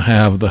didn't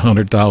have the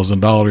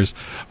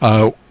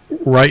 $100,000.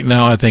 Right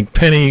now, I think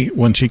Penny,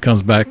 when she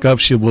comes back up,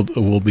 she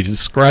will be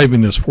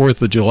describing this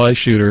 4th of July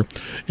shooter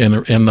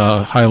in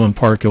Highland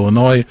Park,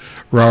 Illinois,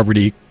 Robert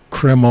E.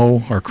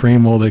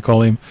 Cremo, they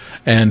call him,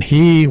 and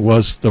he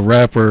was the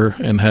rapper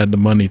and had the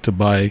money to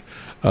buy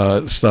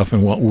stuff.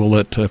 And we'll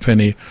let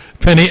Penny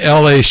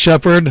L.A.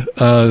 Shepard,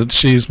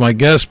 she's my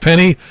guest.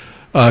 Penny,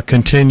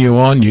 continue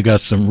on. You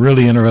got some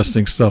really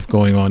interesting stuff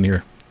going on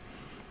here.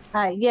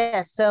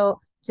 Yes.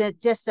 So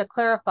just to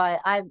clarify,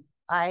 I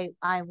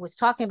was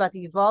talking about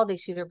the Uvalde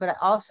shooter, but I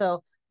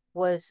also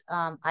was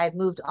I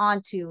moved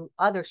on to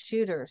other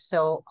shooters.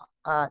 So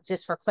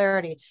just for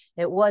clarity,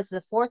 it was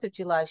the 4th of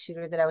July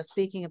shooter that I was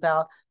speaking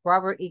about,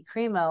 Robert E.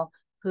 Cremo,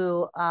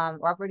 who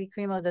Robert E.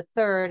 Cremo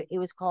III, it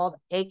was called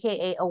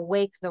AKA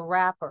Awake the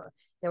Rapper.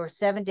 There were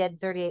 7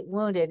 dead, 38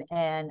 wounded,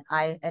 and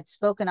I had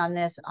spoken on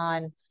this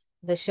on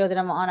the show that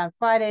I'm on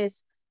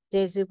Fridays,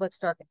 Dave Zublick's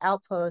Dark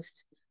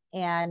Outpost.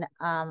 And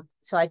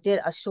so I did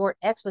a short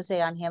expose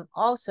on him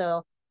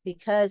also,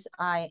 because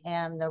I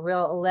am the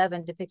real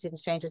 11 depicted in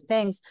Stranger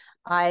Things.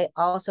 I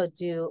also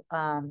do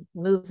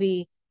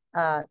movie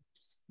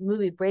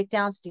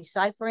breakdowns,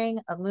 deciphering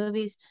of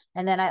movies,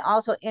 and then I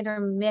also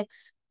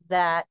intermix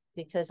that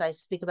because I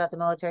speak about the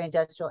military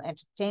industrial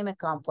entertainment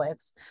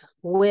complex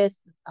with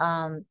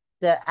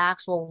the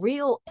actual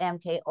real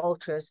MK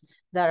Ultras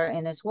that are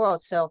in this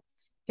world. So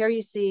here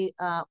you see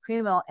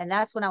Primo, and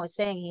that's when I was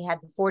saying he had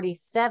the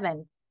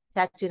 47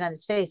 tattooed on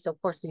his face. So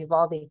of course the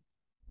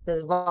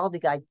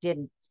Uvalde guy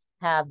didn't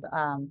have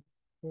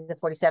the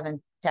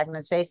 47 tattooed on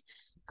his face.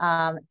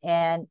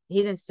 And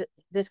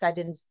this guy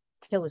didn't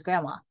kill his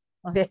grandma.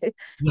 Okay.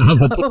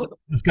 No, but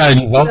this guy,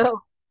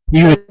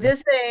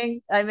 Just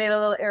saying, I made a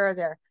little error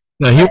there.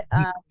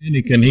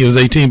 he was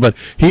 18, but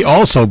he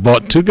also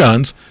bought 2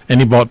 guns and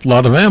he bought a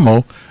lot of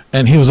ammo,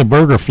 and he was a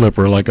burger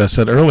flipper, like I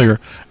said earlier,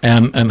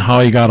 and how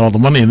he got all the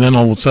money. And then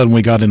all of a sudden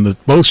we got into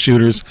both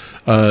shooters,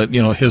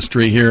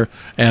 history here,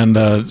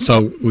 and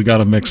so we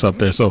got a mix up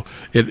there. So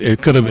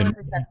it could have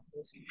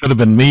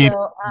been me.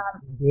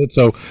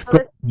 So go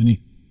ahead.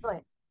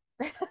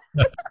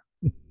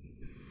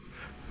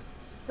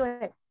 Go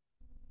ahead.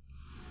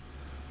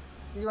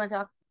 Do you want to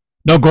talk?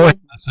 No, go ahead.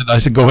 I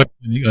said go ahead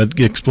and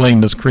explain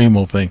this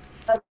Cremo thing.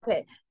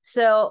 Okay,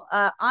 so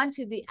on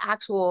to the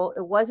actual,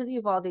 it wasn't the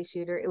Uvalde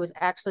shooter. It was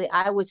actually,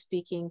 I was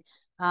speaking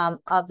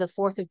of the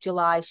 4th of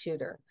July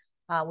shooter,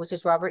 which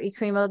is Robert E.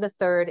 Cremo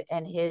III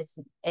and his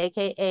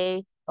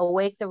AKA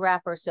Awake the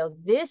Rapper. So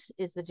this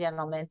is the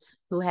gentleman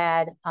who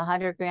had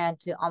 $100,000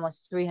 to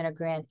almost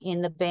 $300,000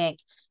 in the bank.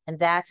 And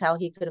that's how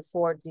he could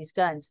afford these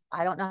guns.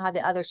 I don't know how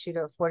the other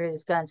shooter afforded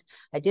his guns.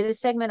 I did a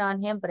segment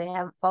on him, but I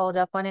haven't followed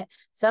up on it.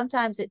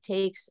 Sometimes it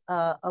takes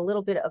a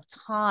little bit of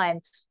time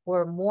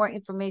where more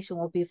information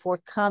will be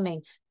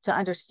forthcoming to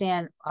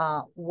understand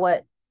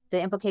what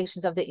the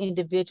implications of the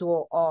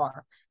individual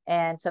are.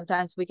 And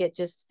sometimes we get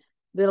just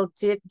little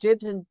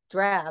dribs and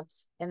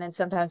drabs, and then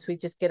sometimes we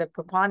just get a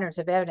preponderance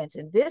of evidence.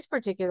 In this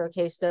particular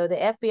case, though, the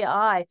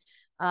FBI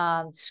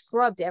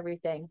scrubbed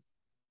everything,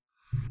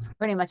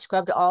 pretty much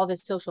scrubbed all of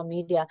his social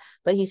media,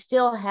 but he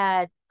still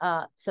had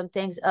some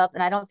things up,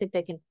 and I don't think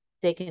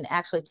they can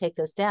actually take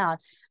those down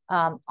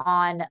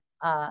on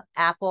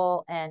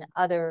Apple and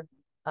other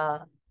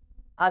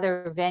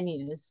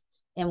venues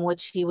in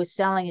which he was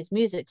selling his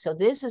music. So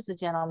this is the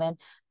gentleman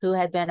who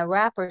had been a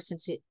rapper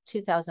since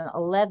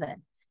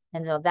 2011.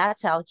 And so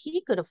that's how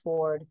he could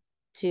afford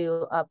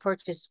to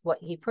purchase what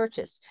he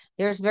purchased.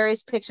 There's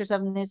various pictures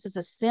of him. This is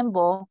a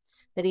symbol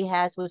that he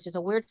has, which is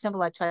a weird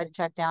symbol I tried to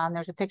track down.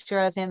 There's a picture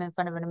of him in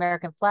front of an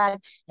American flag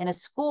in a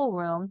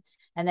schoolroom.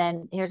 And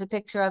then here's a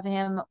picture of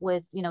him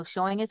with,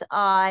 showing his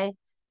eye.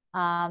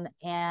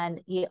 And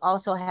he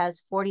also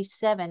has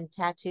 47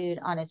 tattooed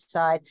on his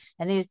side.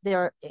 And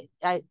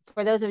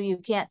for those of you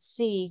who can't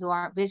see, who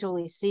aren't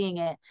visually seeing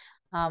it,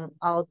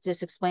 I'll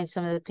just explain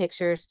some of the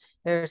pictures.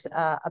 There's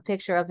a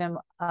picture of him,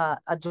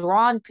 a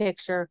drawn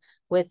picture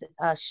with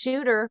a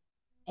shooter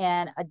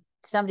and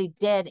somebody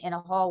dead in a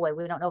hallway.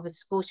 We don't know if it's a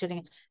school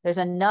shooting. There's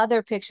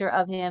another picture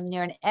of him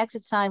near an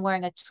exit sign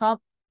wearing a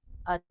Trump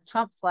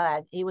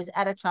flag. He was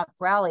at a Trump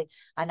rally,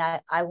 and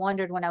I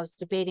wondered when I was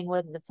debating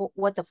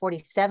what the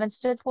 47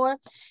 stood for,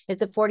 if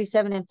the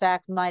 47 in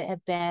fact might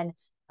have been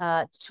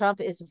Trump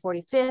is the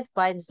 45th,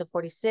 Biden's the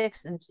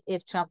 46th, and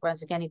if Trump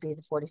runs again, he'd be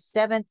the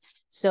 47th.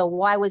 So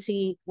why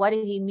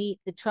did he meet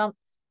the Trump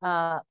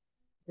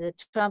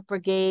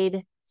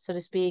brigade, so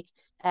to speak,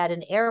 at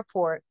an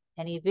airport,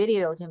 and he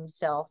videoed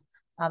himself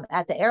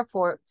at the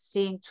airport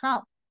seeing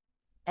Trump?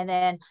 And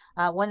then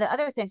one of the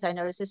other things I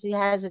noticed is he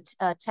has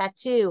a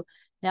tattoo.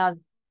 Now,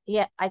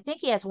 I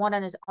think he has one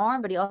on his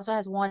arm, but he also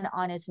has one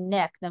on his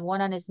neck. Then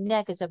one on his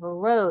neck is of a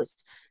rose.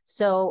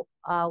 So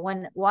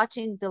when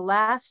watching the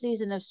last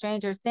season of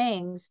Stranger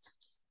Things,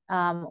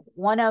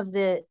 one of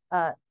the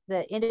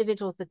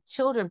individuals, the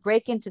children,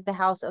 break into the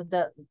house of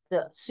the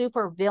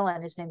super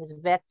villain. His name is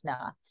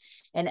Vecna.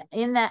 And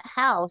in that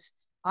house,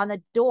 on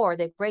the door,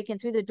 they break in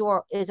through the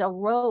door, is a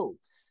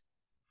rose,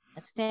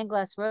 a stained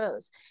glass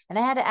rose. And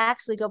I had to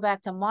actually go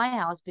back to my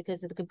house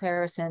because of the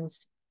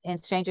comparisons in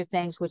Stranger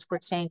Things, which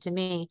pertain to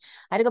me.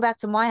 I had to go back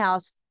to my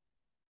house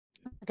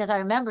because I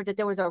remembered that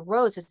there was a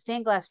rose, a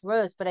stained glass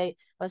rose, but I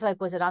was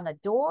like, was it on the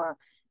door?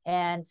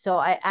 And so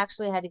I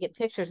actually had to get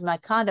pictures. My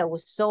condo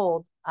was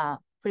sold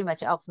pretty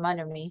much out from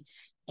under me.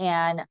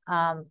 And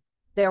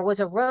there was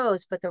a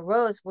rose, but the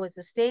rose was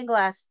a stained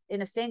glass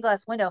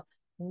window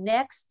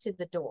next to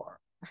the door.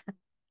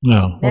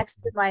 No.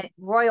 Next to my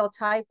Royal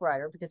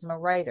typewriter, because I'm a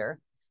writer.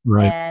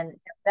 Right. And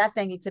that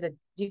thing, you could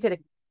have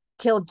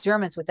killed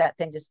Germans with that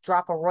thing. Just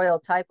drop a Royal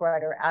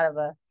typewriter out of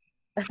a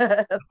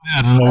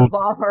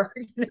bomber.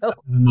 What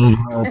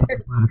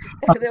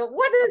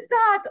is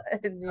that?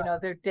 And,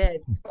 they're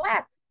dead.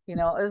 Splat. It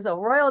was a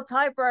Royal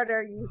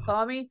typewriter. You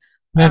call me.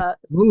 What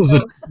was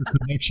the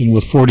connection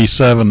with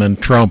 47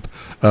 and Trump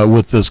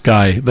with this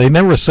guy? They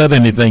never said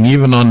anything,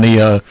 even on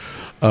the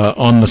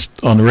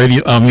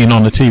radio. I mean,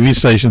 on the TV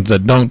stations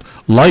that don't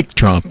like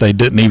Trump, they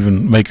didn't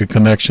even make a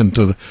connection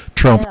to the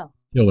Trump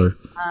killer.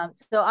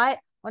 So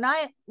when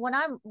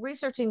I'm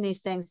researching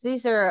these things,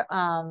 these are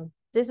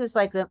this is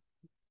like the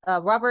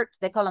Robert,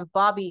 they call him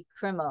Bobby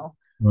Cremo,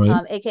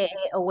 right. AKA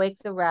Awake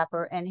the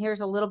Rapper. And here's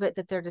a little bit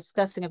that they're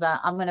discussing about.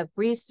 I'm going to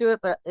breeze through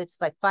it, but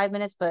it's like 5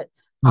 minutes, but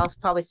I'll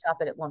probably stop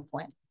it at one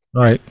point.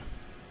 All right.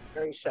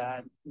 Very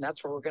sad. And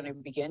that's where we're going to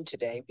begin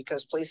today,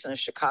 because police in a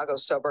Chicago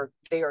suburb,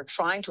 they are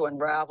trying to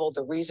unravel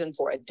the reason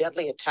for a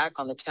deadly attack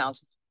on the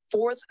town's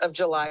 4th of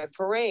July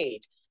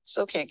parade.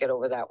 Still can't get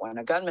over that one.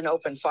 A gunman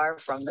opened fire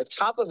from the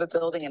top of a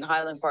building in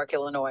Highland Park,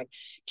 Illinois,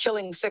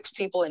 killing 6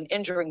 people and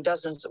injuring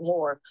dozens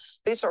more.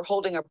 Police are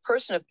holding a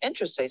person of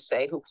interest, they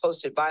say, who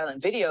posted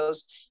violent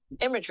videos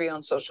and imagery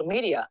on social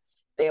media.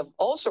 They have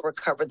also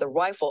recovered the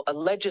rifle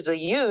allegedly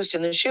used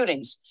in the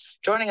shootings.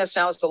 Joining us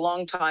now is the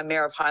longtime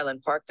mayor of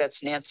Highland Park.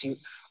 That's Nancy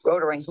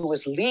Rotering, who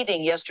was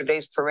leading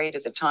yesterday's parade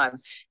at the time.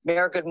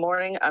 Mayor, good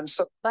morning.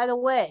 By the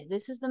way,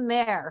 this is the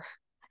mayor,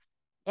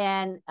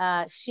 and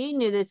she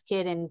knew this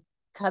kid in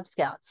Cub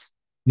Scouts.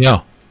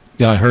 Yeah,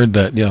 I heard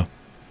that. Yeah.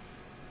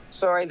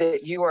 Sorry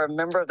that you are a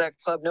member of that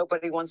club.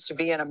 Nobody wants to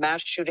be in a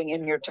mass shooting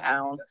in your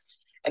town.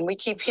 And we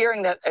keep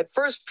hearing that at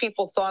first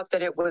people thought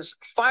that it was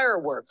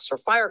fireworks or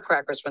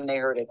firecrackers when they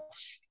heard it.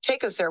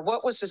 Take us there.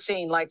 What was the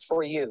scene like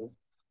for you?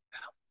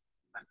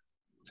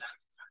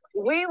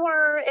 We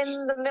were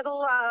in the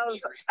middle of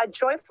a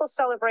joyful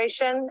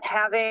celebration,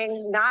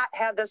 having not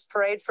had this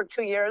parade for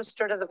 2 years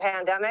due to the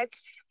pandemic.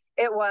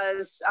 It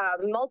was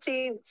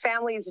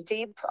multi-families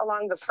deep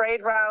along the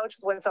parade route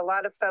with a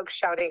lot of folks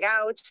shouting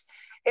out.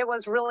 It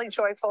was really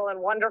joyful and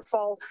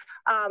wonderful.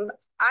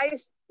 I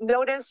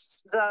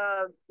noticed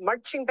the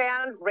marching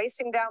band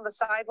racing down the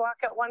sidewalk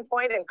at one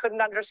point and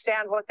couldn't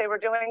understand what they were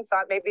doing,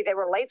 thought maybe they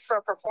were late for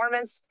a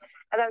performance.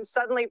 And then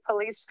suddenly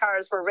police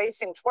cars were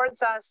racing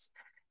towards us.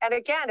 And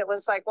again, it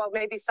was like, well,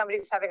 maybe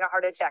somebody's having a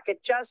heart attack.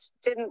 It just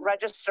didn't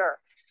register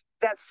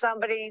that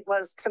somebody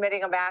was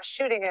committing a mass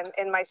shooting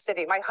in my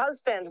city. My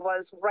husband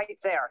was right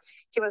there.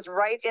 He was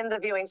right in the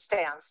viewing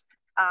stands.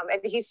 And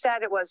he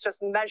said it was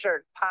just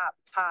measured pop,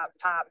 pop,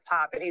 pop,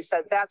 pop. And he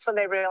said that's when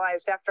they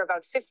realized after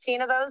about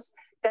 15 of those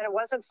that it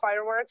wasn't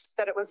fireworks,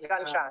 that it was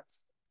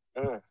gunshots.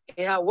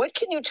 Yeah, what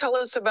can you tell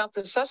us about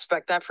the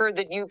suspect? I've heard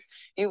that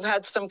you've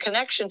had some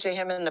connection to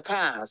him in the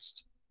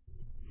past.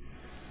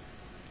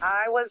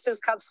 I was his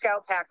Cub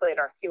Scout pack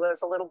leader. He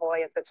was a little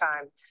boy at the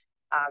time.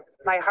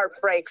 My heart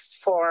breaks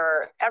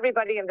for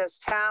everybody in this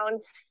town.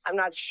 I'm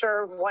not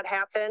sure what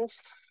happened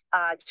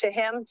to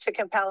him to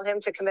compel him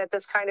to commit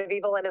this kind of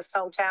evil in his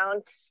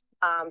hometown.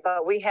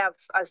 But we have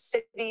a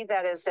city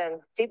that is in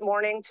deep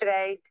mourning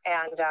today,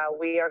 and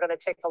we are going to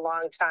take a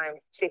long time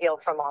to heal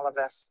from all of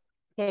this.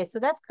 Okay, so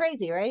that's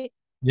crazy, right?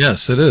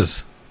 Yes, it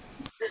is.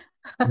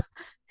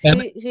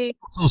 She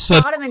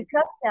shot him in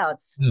Cub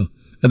Scouts. Yeah.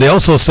 And they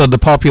also said the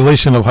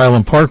population of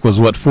Highland Park was,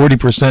 what,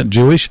 40%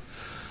 Jewish?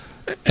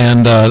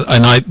 And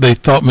they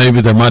thought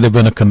maybe there might have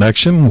been a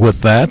connection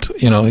with that.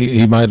 You know,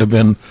 he might have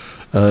been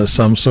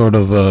some sort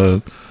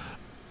of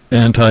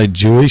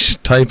anti-Jewish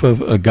type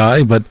of a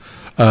guy. But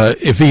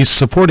if he's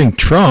supporting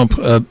Trump,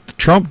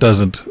 Trump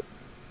doesn't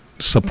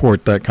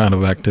support that kind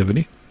of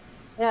activity.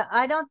 Yeah,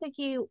 I don't think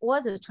he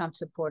was a Trump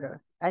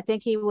supporter. I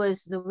think he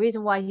was the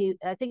reason why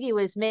I think he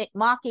was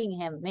mocking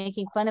him,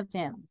 making fun of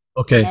him.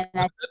 Okay.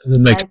 And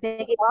I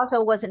think he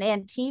also was an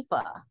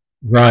Antifa.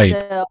 Right.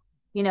 So,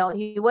 you know,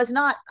 he was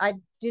not, I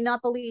do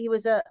not believe he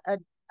was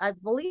I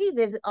believe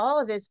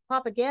all of his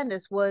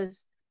propagandist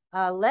was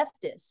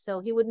leftist. So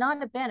he would not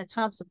have been a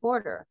Trump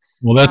supporter.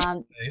 Well,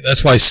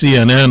 that's why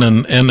CNN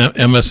and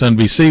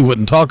MSNBC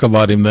wouldn't talk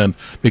about him then,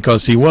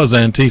 because he was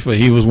Antifa.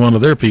 He was one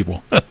of their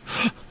people.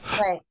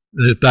 Right.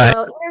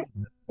 So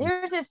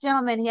here's this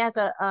gentleman. He has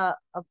a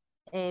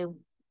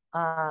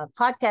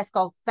podcast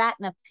called Fat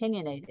and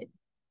Opinionated.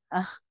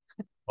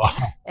 Wow.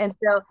 And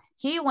so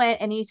he went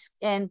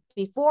and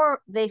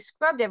before they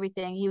scrubbed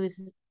everything, he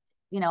was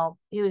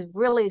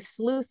really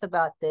sleuth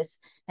about this,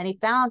 and he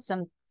found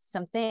some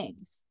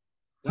things.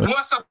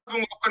 What's up, and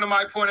welcome to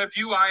My Point of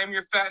View. I am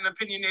your fat and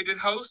opinionated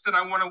host, and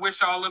I want to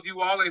wish all of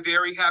you all a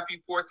very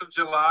happy 4th of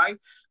July.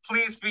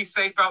 Please be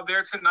safe out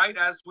there tonight.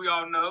 As we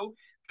all know,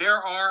 there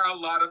are a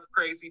lot of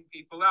crazy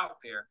people out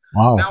there.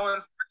 Wow. Now,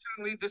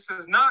 unfortunately, this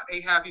is not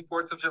a happy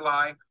 4th of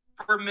July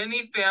for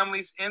many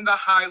families in the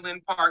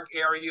Highland Park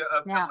area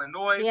of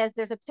Illinois. Yes,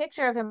 there's a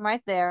picture of him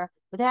right there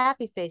with a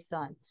happy face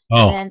on.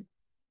 Oh. And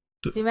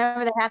do you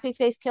remember the happy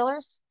face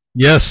killers?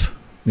 Yes.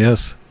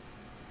 Yes.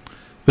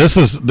 This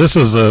is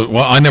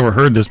well, I never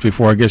heard this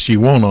before. I guess you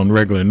won't on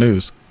regular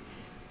news.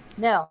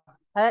 No.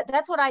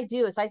 That's what I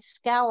do is I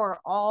scour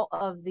all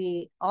of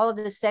the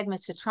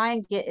segments to try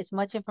and get as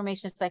much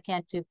information as I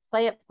can to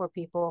play it for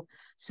people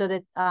so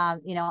that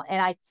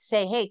and I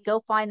say, hey,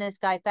 go find this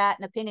guy, Fat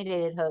and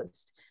Opinionated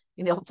host.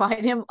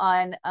 Find him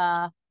on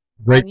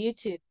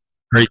YouTube.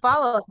 Great.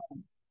 Follow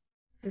him.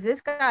 Because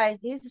this guy,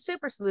 he's a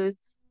super sleuth,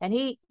 and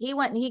he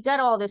went and he got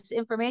all this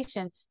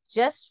information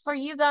just for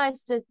you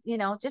guys to,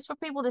 just for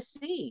people to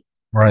see.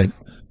 Right.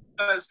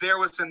 Because there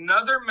was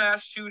another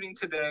mass shooting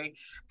today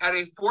at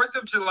a 4th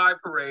of July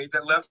parade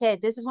that left. Okay,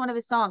 this is one of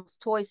his songs,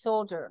 Toy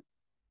Soldier.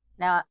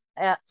 Now,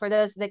 for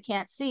those that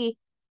can't see,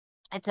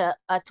 it's a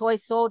toy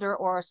soldier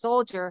or a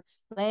soldier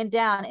laying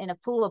down in a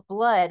pool of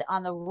blood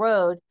on the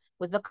road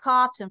with the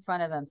cops in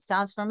front of him.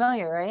 Sounds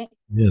familiar, right?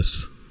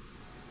 Yes.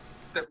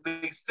 At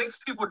least 6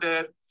 people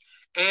dead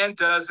and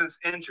dozens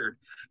injured.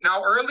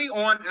 Now, early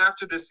on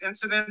after this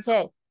incident.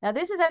 Okay, now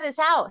this is at his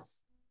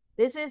house.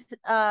 This is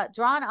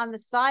drawn on the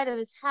side of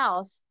his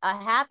house, a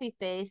happy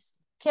face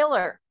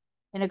killer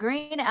in a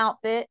green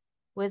outfit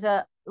with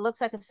a,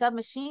 looks like a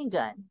submachine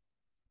gun.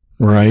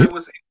 Right. I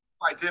was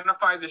able to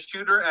identify the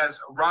shooter as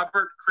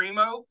Robert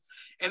Crimo,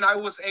 and I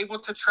was able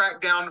to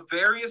track down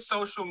various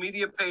social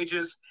media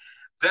pages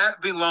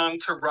that belong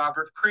to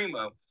Robert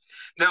Crimo.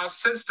 Now,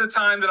 since the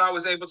time that I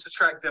was able to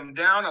track them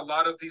down, a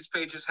lot of these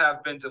pages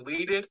have been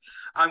deleted.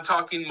 I'm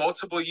talking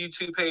multiple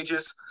YouTube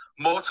pages,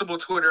 multiple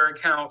Twitter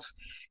accounts,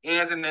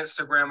 and an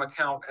Instagram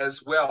account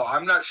as well.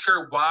 I'm not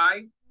sure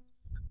why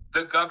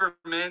the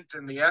government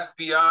and the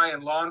FBI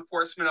and law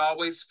enforcement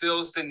always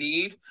feels the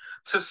need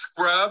to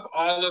scrub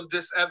all of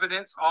this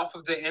evidence off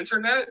of the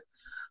internet.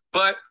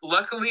 But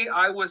luckily,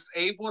 I was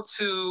able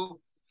to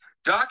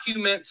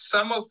document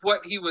some of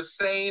what he was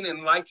saying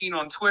and liking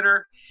on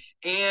Twitter,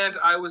 and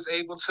I was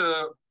able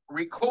to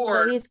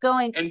record. So he's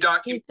going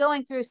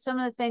through some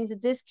of the things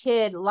that this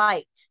kid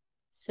liked.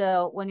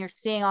 So when you're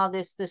seeing all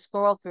this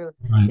scroll through,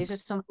 Right. these are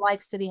some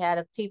likes that he had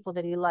of people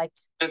that he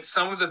liked. And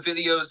some of the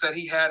videos that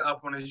he had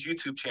up on his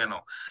YouTube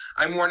channel.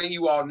 I'm warning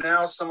you all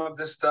now, some of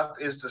this stuff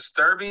is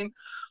disturbing,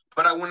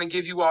 but I want to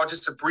give you all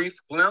just a brief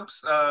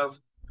glimpse of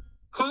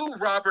who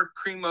Robert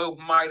Crimo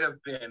might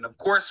have been. Of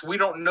course, we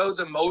don't know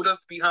the motive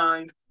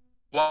behind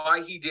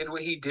why he did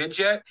what he did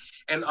yet.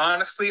 And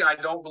honestly, I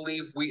don't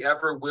believe we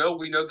ever will.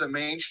 We know the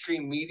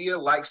mainstream media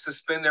likes to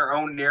spin their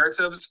own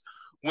narratives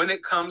when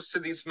it comes to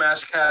these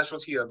mass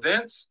casualty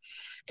events.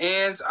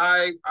 And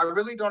I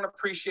really don't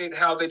appreciate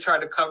how they try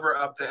to cover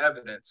up the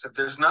evidence. If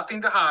there's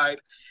nothing to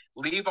hide,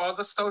 leave all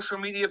the social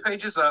media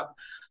pages up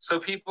so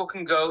people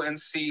can go and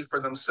see for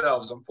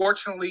themselves.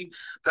 Unfortunately,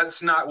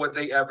 that's not what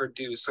they ever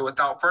do. So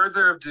without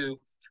further ado,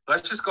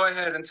 let's just go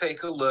ahead and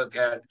take a look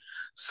at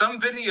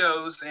some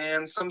videos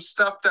and some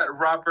stuff that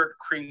Robert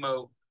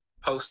Crimo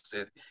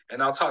posted.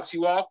 And I'll talk to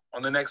you all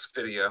on the next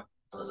video.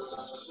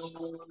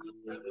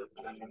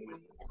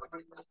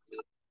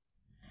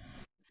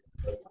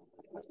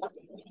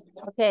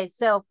 Okay,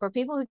 so for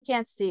people who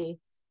can't see,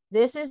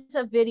 this is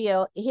a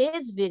video,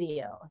 his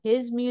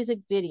music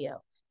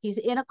video. He's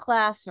in a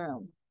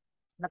classroom.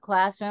 The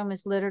classroom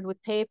is littered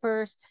with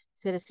papers.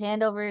 He's got his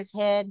hand over his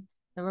head.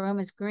 The room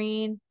is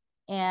green,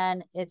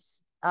 and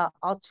it's,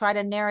 I'll try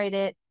to narrate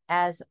it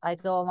as I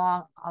go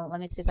along. Let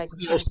me see if I can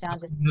push down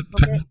just a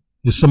little bit.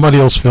 Is somebody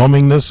else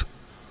filming this?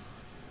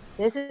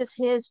 This is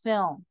his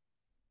film.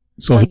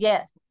 So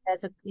yes,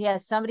 he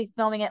has somebody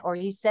filming it, or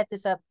he set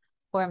this up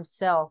for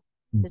himself.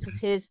 This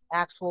is his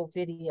actual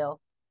video,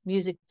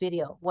 music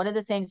video. One of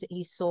the things that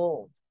he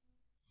sold.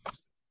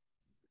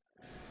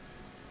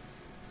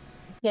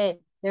 Okay,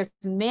 there's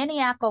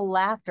maniacal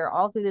laughter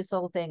all through this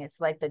whole thing. It's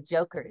like the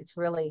Joker. It's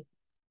really,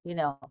 you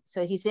know,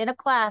 so he's in a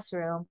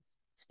classroom,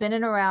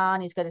 spinning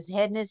around. He's got his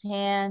head in his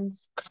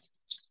hands.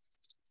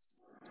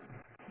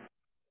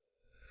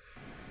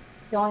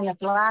 Showing the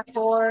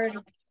blackboard,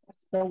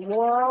 the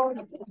world.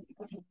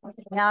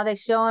 Now they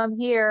show him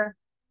here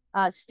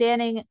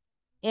standing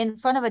in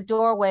front of a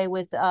doorway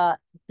with,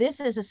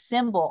 this is a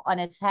symbol on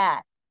his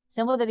hat,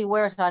 symbol that he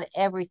wears on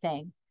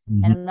everything.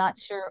 Mm-hmm. And I'm not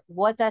sure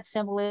what that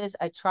symbol is.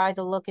 I tried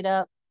to look it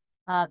up.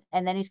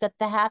 And then he's got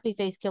the happy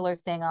face killer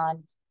thing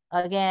on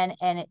again,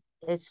 and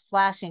it's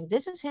flashing.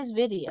 This is his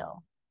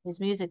video, his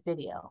music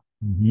video.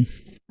 Mm-hmm.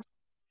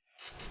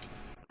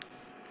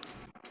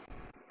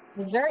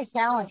 He's very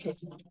talented.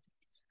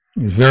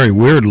 He's very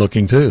weird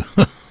looking too.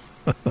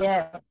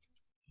 Yeah.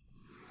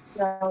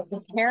 So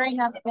he's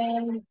carrying up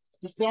things.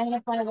 He's standing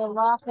in front of the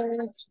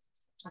lockers,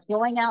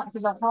 going out to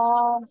the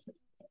hall.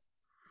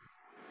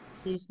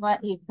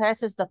 He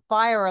presses the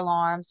fire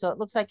alarm, so it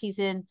looks like he's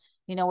in,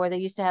 you know, where they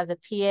used to have the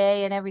PA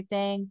and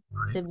everything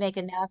to make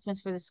announcements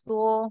for the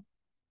school.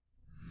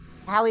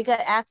 How he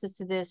got access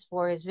to this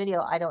for his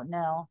video, I don't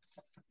know.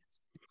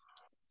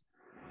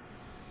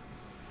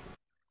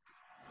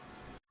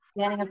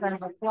 Standing in front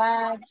of a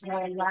flag,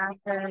 more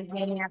laughter,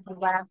 hanging after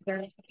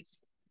laughter.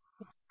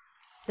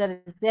 At a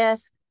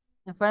desk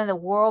in front of the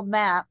world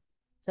map,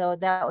 so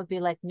that would be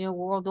like New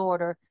World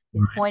Order.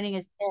 He's pointing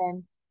his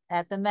pen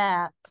at the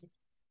map.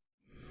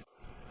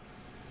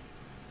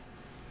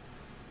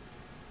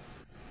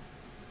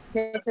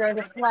 Picture of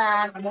the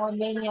flag, more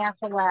maniacs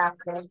of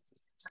laughter.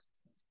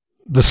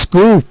 The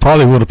school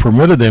probably would have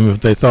permitted him if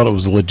they thought it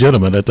was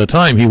legitimate. At the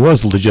time, he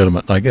was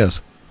legitimate, I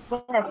guess.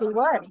 Yes, he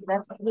was.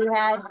 That's what he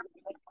had.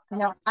 You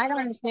know, I don't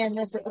understand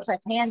this. It looks like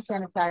hand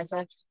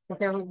sanitizer, but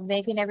they're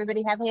making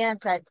everybody have hand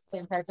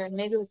sanitizer. And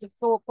maybe it was the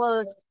school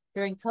closed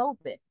during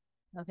COVID.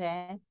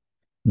 Okay.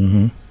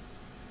 Mm-hmm.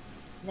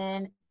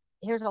 Then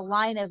here's a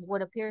line of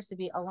what appears to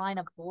be a line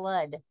of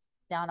blood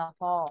down a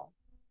hall.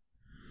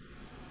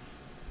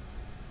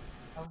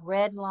 A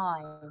red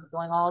line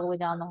going all the way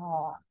down the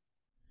hall.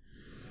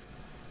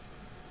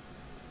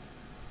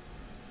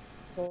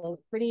 So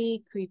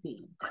pretty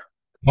creepy.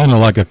 Kind of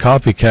like a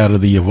copycat of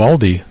the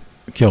Uvalde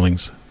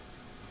killings.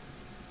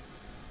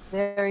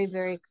 Very,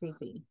 very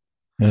creepy.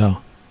 Yeah.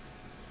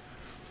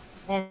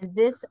 And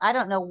this, I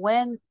don't know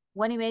when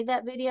when he made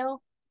that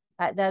video.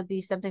 That'd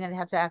be something I'd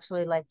have to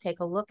actually like take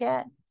a look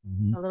at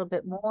a little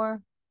bit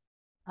more.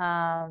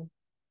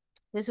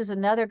 This is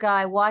another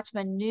guy,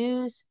 Watchman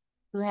News,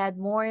 who had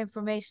more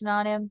information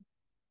on him.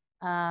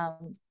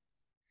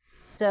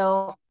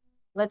 So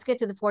let's get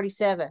to the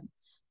 47.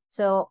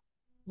 So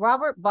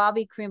Robert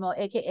Bobby Cremo,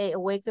 aka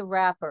Awake the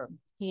Rapper,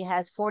 he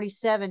has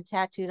 47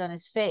 tattooed on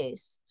his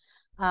face.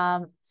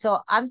 So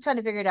I'm trying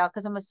to figure it out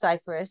because I'm a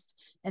cipherist.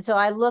 And so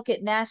I look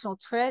at National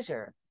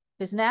Treasure,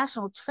 because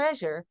National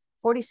Treasure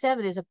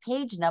 47 is a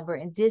page number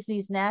in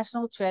Disney's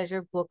National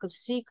Treasure Book of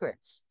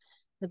Secrets.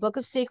 The Book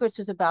of Secrets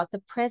was about the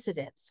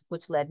presidents,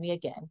 which led me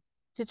again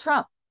to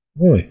Trump.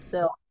 Really?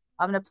 So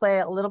I'm going to play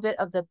a little bit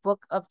of the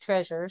Book of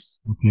Treasures.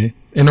 Okay.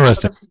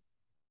 Interesting.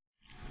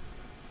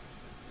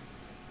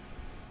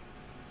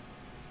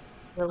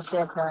 Little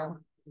dead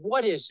time.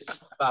 What is it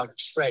about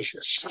treasure?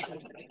 This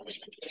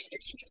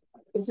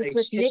is Makes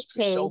with Nick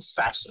history so Cage.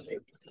 fascinating.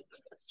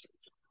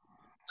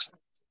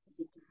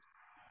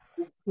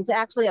 He's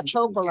actually a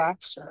Coppola.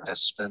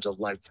 Has spent a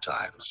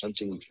lifetime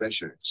hunting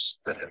treasures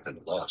that have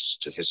been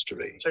lost to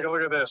history. Take a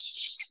look at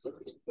this.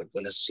 But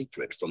when a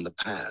secret from the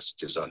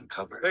past is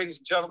uncovered, Ladies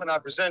and gentlemen, I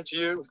present to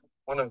you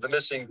one of the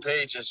missing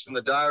pages from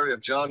the diary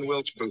of John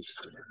Wilkes Booth.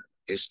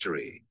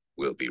 history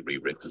will be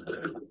rewritten.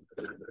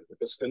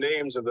 It's the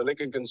names of the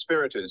Lincoln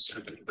conspirators.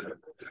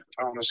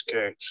 Thomas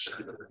Gates.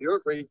 Your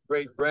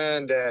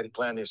great-great-granddaddy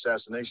planned the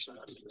assassination.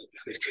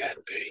 It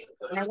can't be.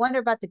 And I wonder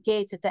about the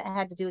Gates, if that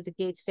had to do with the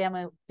Gates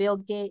family, Bill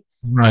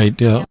Gates. Right,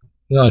 yeah.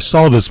 Yeah, I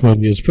saw this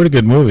movie. It's a pretty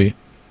good movie.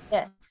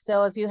 Yeah.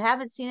 So if you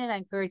haven't seen it, I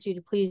encourage you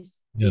to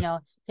please, Yeah. you know,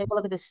 take a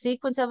look at the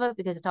sequence of it,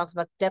 because it talks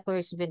about the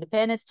Declaration of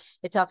Independence.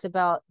 It talks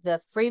about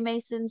the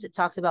Freemasons. It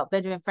talks about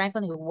Benjamin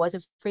Franklin, who was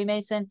a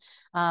Freemason.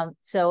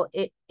 So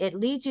it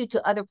leads you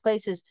to other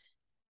places.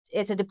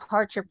 It's a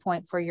departure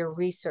point for your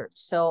research.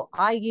 So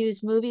I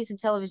use movies and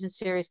television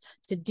series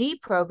to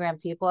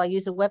deprogram people. I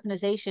use the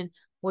weaponization,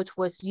 which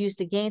was used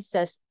against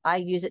us. I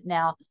use it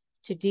now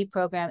to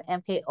deprogram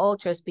MK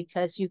Ultras,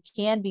 because you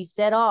can be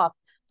set off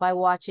by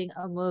watching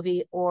a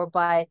movie or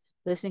by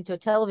listening to a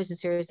television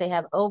series. They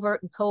have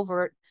overt and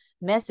covert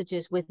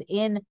messages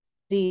within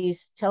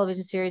these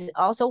television series,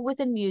 also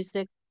within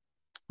music,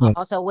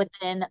 also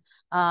within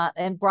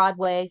in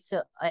Broadway,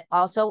 so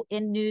also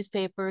in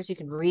newspapers. You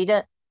can read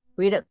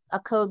a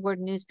code word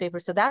newspaper.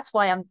 So that's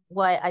why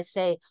I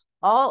say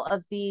all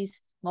of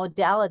these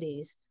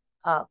modalities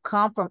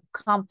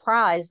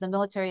comprise the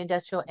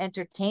military-industrial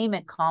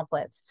entertainment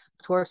complex,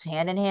 which works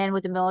hand in hand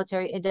with the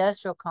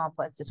military-industrial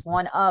complex. It's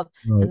one of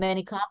the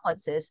many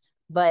complexes,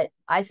 but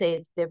I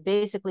say they're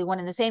basically one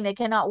and the same. They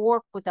cannot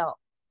work without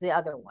the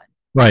other one.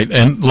 Right,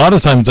 and a lot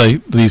of times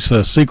these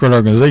secret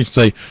organizations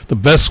say the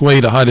best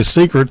way to hide a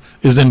secret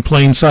is in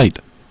plain sight.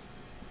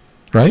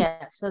 Right?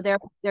 Yeah, so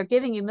they're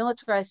giving you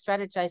militarized,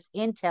 strategized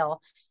intel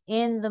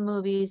in the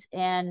movies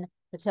and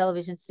the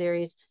television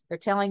series. They're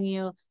telling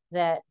you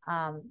that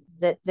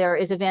that there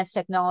is advanced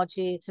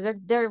technology. So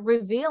they're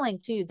revealing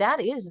to you.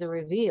 That is the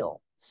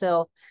reveal.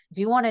 So if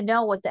you want to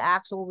know what the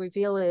actual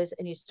reveal is,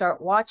 and you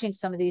start watching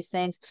some of these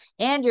things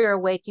and you're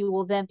awake, you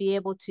will then be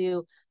able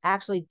to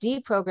actually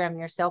deprogram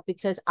yourself,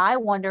 because I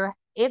wonder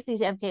if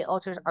these MK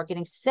Ultras are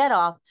getting set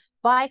off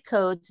by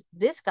codes.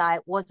 This guy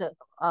was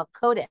a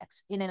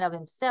codex in and of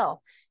himself.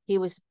 He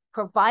was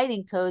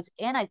providing codes,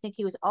 and I think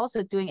he was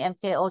also doing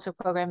MK Ultra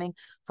programming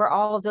for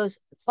all of those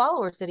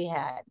followers that he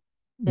had.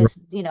 This,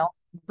 you know,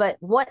 but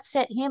what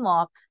set him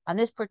off on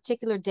this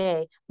particular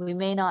day, we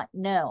may not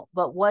know.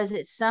 But was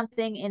it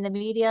something in the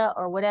media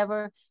or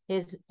whatever?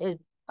 His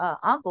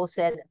uncle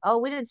said, "Oh,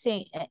 we didn't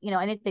see, you know,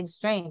 anything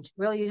strange."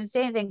 Really, you didn't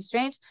see anything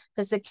strange?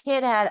 Because the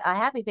kid had a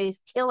happy face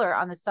killer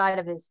on the side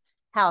of his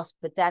house,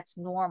 but that's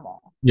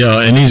normal. Yeah,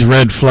 and these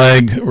red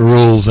flag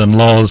rules and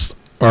laws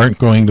aren't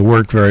going to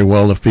work very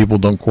well if people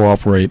don't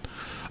cooperate.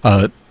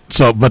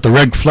 But the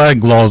red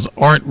flag laws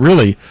aren't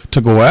really to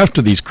go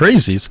after these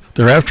crazies.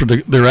 They're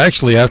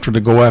actually after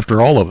to go after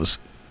all of us.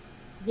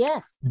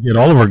 Yes. Get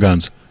all of our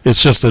guns.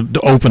 It's just an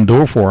open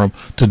door for them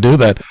to do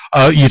that.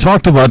 You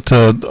talked about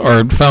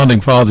our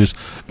founding fathers.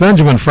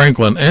 Benjamin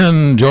Franklin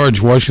and George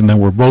Washington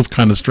were both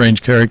kind of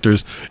strange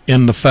characters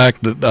in the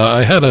fact that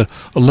I had a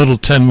little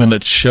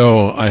 10-minute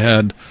show I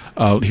had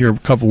here a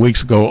couple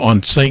weeks ago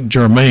on Saint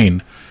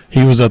Germain.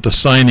 He was at the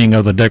signing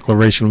of the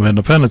Declaration of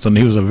Independence, and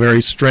he was a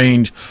very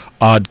strange,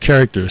 odd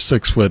character,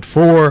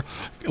 6'4",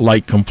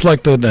 light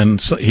complected,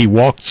 and he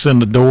walks in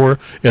the door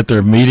at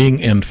their meeting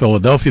in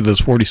Philadelphia.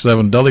 There's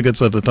 47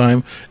 delegates at the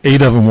time.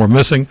 8 of them were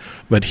missing,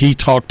 but he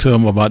talked to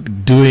them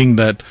about doing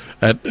that.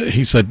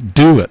 He said,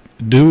 "Do it.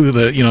 Do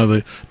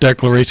the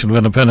Declaration of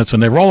Independence,"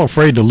 and they were all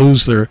afraid to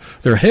lose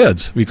their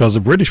heads, because the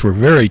British were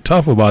very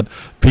tough about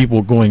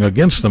people going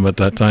against them at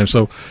that time.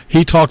 So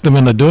he talked them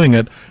into doing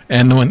it,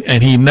 and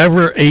he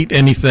never ate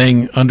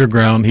anything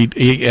underground. He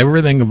ate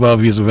everything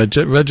above. He was a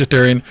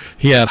vegetarian.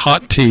 He had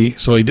hot tea,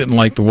 so he didn't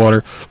like the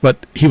water.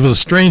 But he was a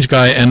strange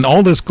guy, and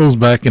all this goes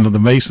back into the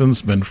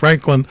Masons, Ben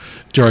Franklin,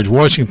 George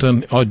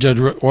Washington. George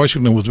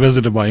Washington was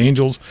visited by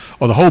angels,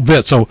 or the whole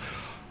bit. So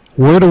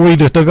where do we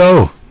have to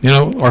go? You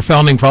know, our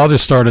founding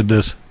fathers started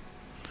this.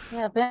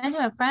 Yeah,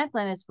 Benjamin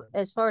Franklin,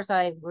 as far as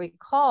I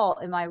recall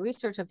in my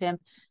research of him,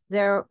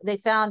 they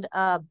found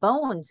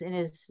bones in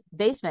his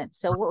basement.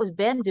 So what was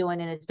Ben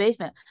doing in his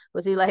basement?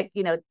 Was he like,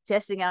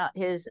 testing out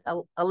his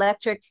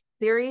electric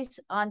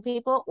theories on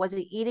people? Was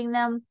he eating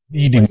them?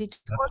 Eating. Was he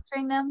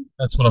torturing them?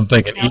 That's what I'm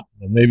thinking.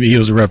 Maybe he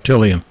was a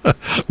reptilian.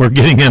 We're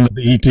getting into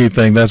the ET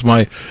thing. That's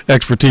my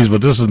expertise,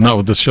 but this is not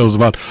what this show's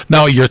about.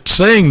 Now, you're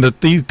saying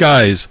that these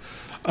guys,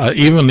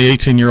 even the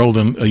 18-year-old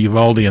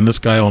Uvalde and this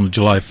guy on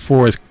July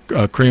 4th,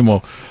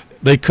 Cremo,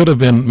 they could have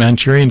been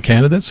Manchurian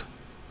candidates?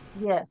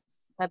 Yes,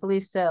 I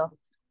believe so.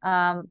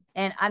 And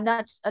I'm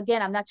not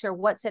sure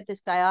what set this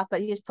guy off,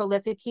 but he is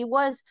prolific.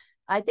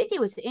 I think he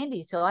was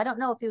indie, so I don't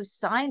know if he was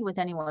signed with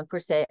anyone per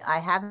se. I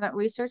haven't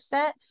researched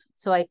that,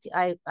 so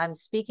I'm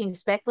speaking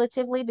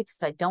speculatively because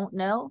I don't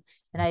know,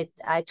 and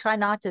I try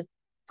not to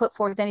put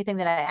forth anything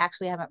that I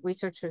actually haven't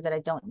researched or that I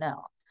don't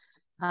know.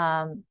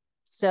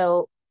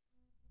 So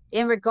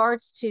in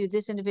regards to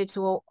this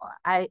individual,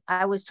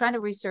 I was trying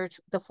to research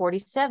the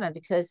 47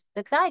 because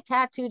the guy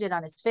tattooed it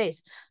on his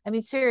face. I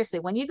mean, seriously,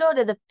 when you go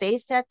to the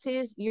face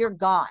tattoos, you're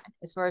gone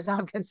as far as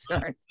I'm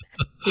concerned.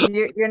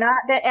 You're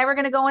not ever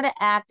going to go into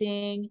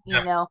acting.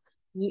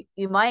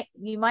 You might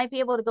be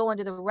able to go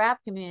into the rap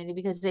community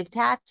because they've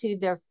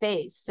tattooed their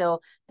face. So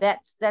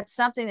that's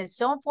something that's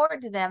so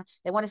important to them.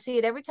 They want to see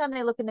it every time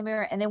they look in the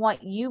mirror, and they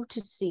want you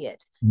to see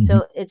it. Mm-hmm.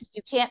 So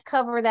you can't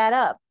cover that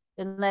up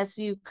unless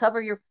you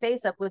cover your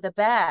face up with a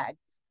bag.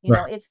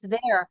 It's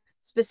there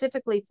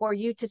specifically for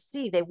you to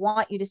see. They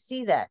want you to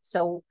see that.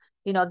 So,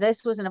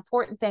 this was an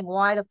important thing.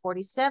 Why the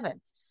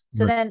 47?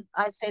 So then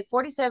I say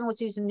 47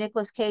 was used in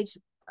Nicolas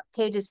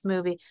Cage's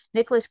movie.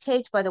 Nicolas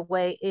Cage, by the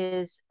way,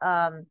 is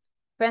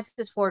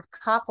Francis Ford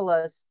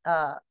Coppola's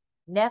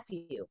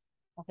nephew.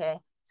 Okay.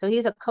 So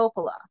he's a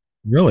Coppola.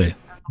 Really?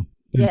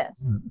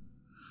 Yes.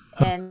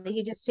 And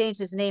he just changed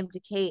his name to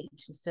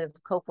Cage instead of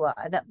Coppola.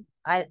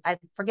 I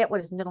forget what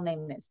his middle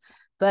name is,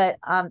 but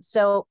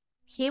so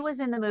he was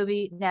in the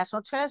movie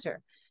National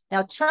Treasure.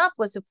 Now Trump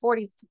was the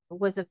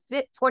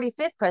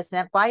 45th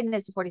president. Biden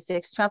is the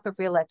 46th. Trump, if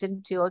reelected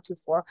in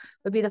 2024,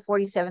 would be the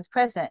 47th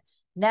president.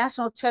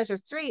 National Treasure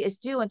 3 is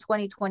due in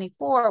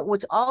 2024,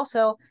 which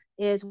also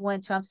is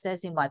when Trump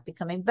says he might be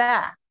coming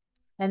back.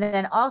 And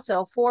then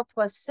also 4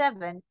 +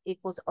 7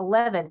 =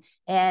 11.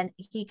 And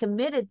he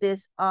committed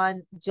this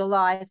on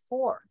July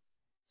 4th.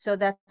 So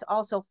that's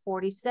also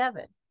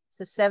 47. It's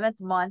the 7th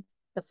month,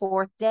 the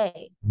 4th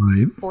day.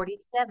 Right.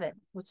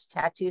 47, which is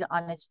tattooed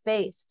on his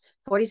face.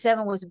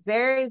 47 was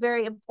very,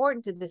 very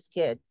important to this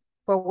kid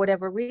for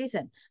whatever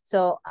reason.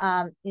 So,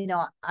 I'm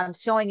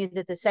showing you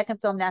that the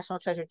second film, National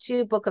Treasure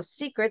 2, Book of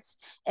Secrets,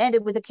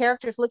 ended with the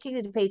characters looking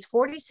at page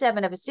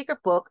 47 of a secret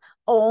book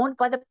owned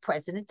by the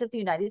President of the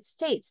United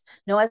States.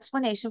 No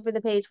explanation for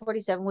the page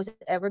 47 was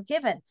ever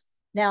given.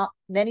 Now,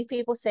 many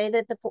people say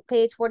that the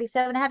page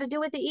 47 had to do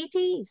with the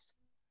ETs.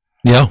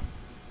 Yeah.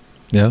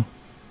 Yeah.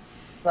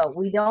 But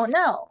we don't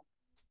know.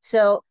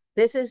 So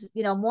this is,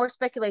 more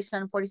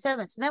speculation on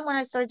 47. So then when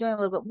I started doing a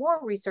little bit more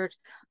research,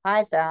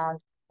 I found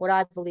what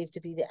I believe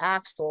to be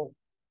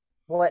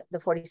what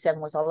the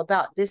 47 was all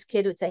about. This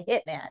kid was a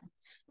hitman.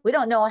 We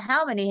don't know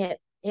how many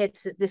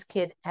hits that this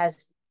kid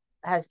has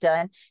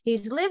done.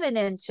 He's living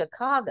in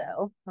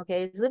Chicago.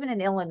 Okay. He's living in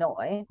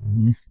Illinois,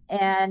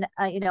 and,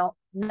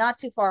 not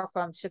too far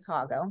from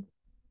Chicago.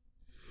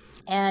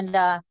 And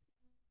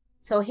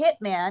so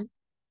hitman,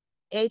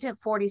 Agent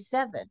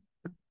 47.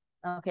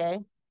 Okay.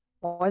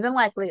 More than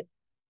likely,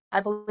 I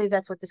believe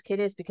that's what this kid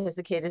is because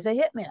the kid is a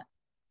hitman.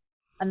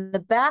 On the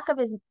back of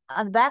the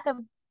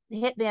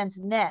hitman's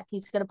neck,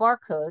 he's got a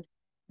barcode.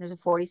 There's a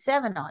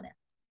 47 on it.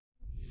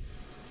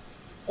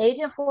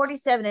 Agent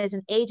 47 is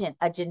an agent,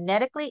 a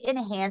genetically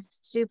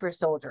enhanced super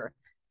soldier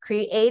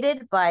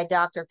created by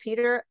Dr.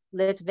 Peter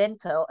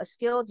Litvenko, a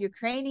skilled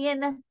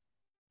Ukrainian.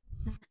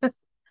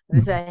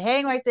 There's a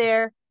hang right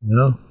there.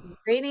 Yeah.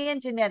 Ukrainian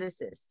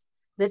geneticist.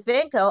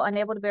 Litvenko,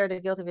 unable to bear the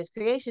guilt of his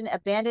creation,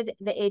 abandoned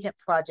the agent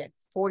project.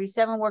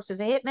 47 works as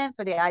a hitman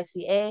for the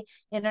ICA,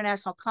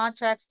 International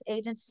Contracts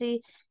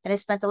Agency, and has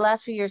spent the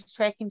last few years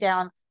tracking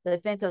down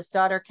Litvenko's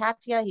daughter,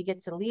 Katya. He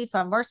gets a lead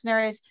from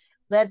mercenaries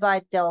led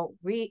by Del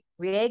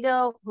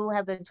Riego, who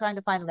have been trying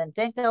to find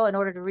Litvenko in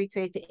order to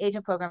recreate the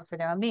agent program for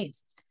their own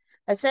means.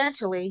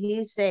 Essentially,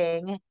 he's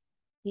saying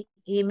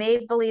he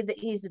may believe that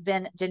he's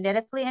been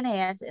genetically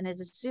enhanced and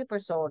is a super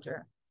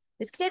soldier.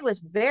 This kid was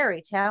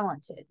very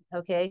talented,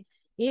 okay?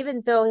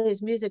 Even though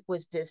his music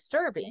was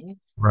disturbing,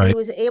 right. He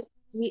was able.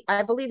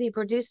 I believe he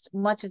produced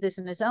much of this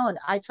on his own.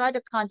 I tried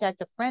to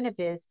contact a friend of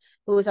his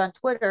who was on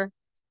Twitter.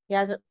 He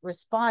hasn't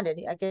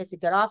responded. I guess he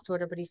got off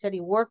Twitter, but he said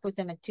he worked with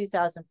him in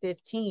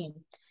 2015.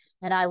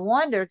 And I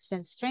wondered,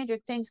 since Stranger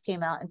Things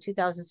came out in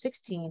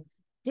 2016,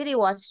 did he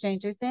watch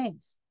Stranger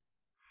Things?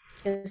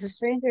 Because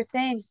Stranger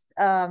Things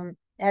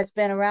has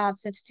been around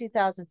since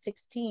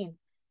 2016.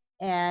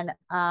 And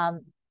I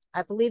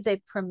believe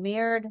they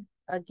premiered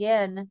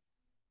again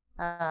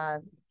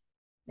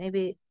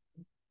maybe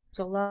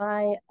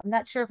July. I'm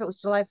not sure if it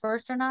was July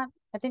 1st or not,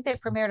 I think they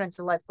premiered on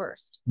July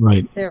 1st.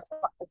 Right.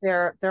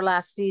 Their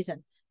last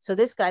season. So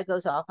this guy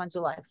goes off on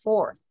July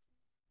 4th.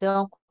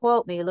 Don't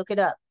quote me, look it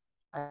up.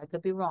 I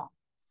could be wrong.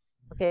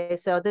 Okay,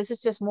 so this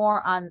is just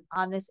more on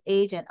this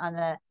agent, on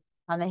the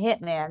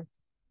hitman,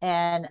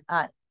 and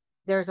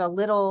there's a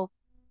little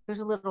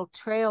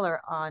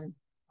trailer on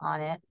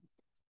it,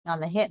 on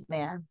the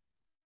hitman.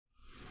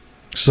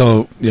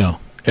 So yeah,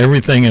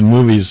 everything in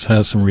movies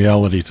has some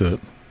reality to it.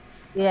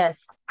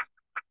 Yes.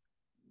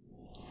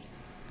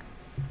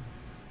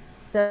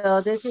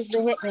 So this is the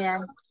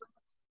hitman.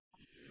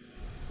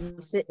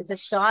 It's a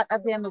shot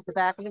of him with the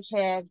back of his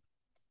head,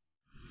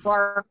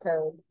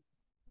 barcode.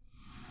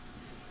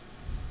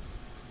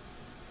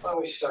 Why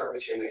don't we start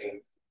with your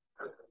name?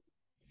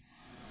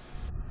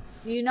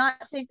 Do you not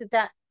think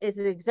that is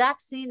the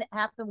exact scene that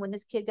happened when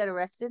this kid got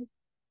arrested?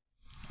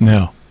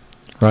 Yeah,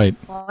 right.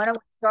 Well, why don't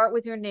we start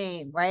with your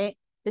name, right?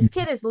 This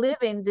kid is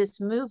living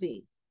this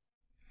movie.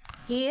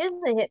 He is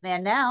the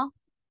hitman now.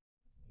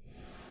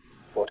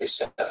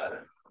 47.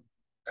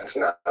 That's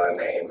not a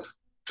name.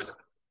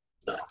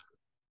 No,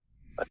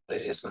 but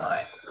it is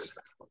mine.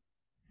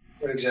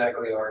 What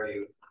exactly are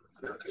you?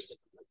 An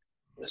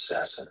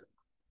assassin.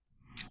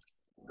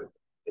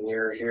 And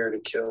you're here to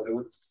kill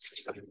who?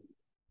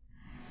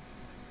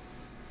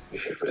 You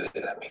should really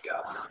let me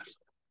go.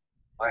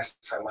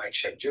 Last time I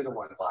checked, you're the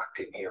one locked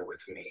in here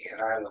with me,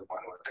 and I'm the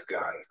one with the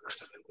gun.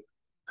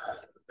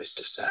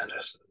 Mr.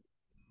 Sanders,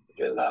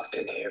 you're locked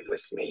in here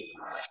with me.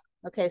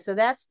 Okay, so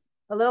that's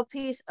a little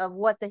piece of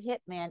what the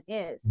hitman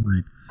is.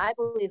 Right. I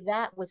believe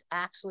that was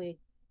actually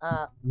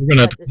we're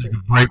gonna take a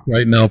break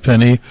right now,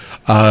 Penny.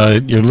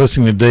 You're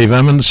listening to Dave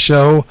Emmons'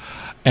 show,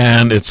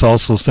 and it's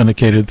also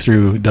syndicated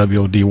through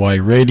WODY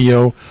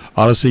Radio,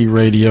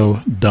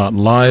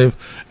 OdysseyRadio.live,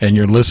 and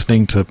you're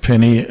listening to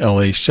Penny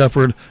L.A.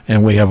 Shepard,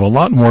 and we have a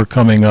lot more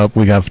coming up.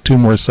 We have 2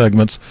 more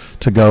segments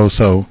to go,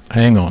 so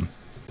hang on.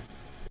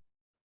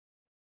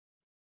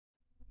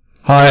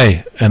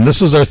 Hi, and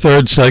this is our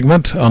 3rd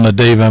segment on the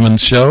Dave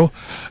Emmons Show,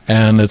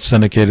 and it's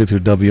syndicated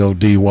through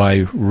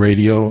WODY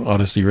Radio,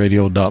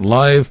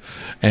 OdysseyRadio.live,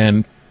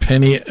 and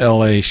Penny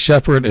L.A.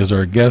 Shepard is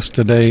our guest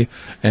today,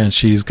 and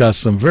she's got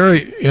some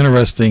very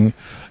interesting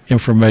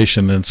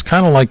information. And it's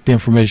kind of like the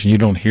information you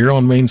don't hear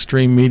on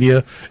mainstream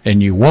media,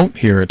 and you won't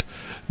hear it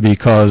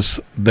because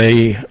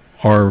they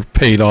are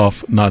paid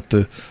off not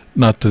to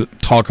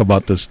talk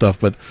about this stuff.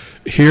 But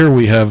here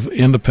we have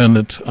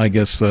independent, I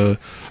guess,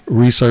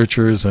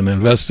 researchers and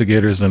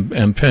investigators,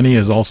 and Penny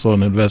is also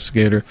an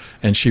investigator,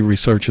 and she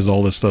researches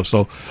all this stuff.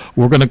 So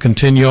we're going to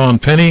continue on.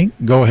 Penny,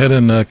 go ahead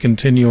and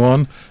continue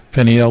on.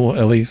 Penny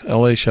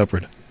L.A.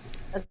 Shepard.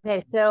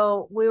 Okay,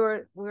 so we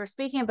were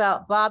speaking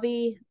about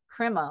Bobby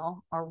Crimo,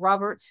 or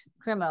Robert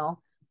Crimo,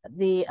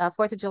 the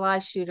 4th of July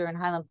shooter in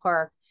Highland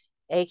Park,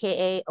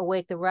 aka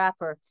Awake the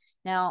Rapper.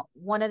 Now,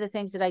 one of the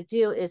things that I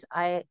do is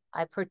I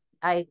put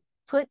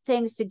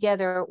things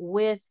together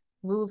with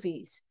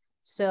movies.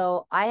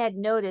 So I had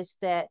noticed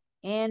that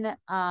in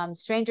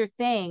Stranger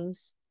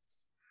Things,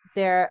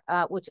 there,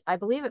 which I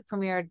believe it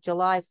premiered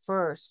July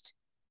 1st,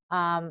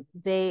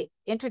 they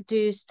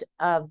introduced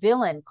a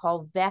villain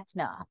called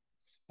Vecna,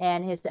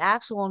 and his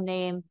actual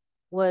name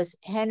was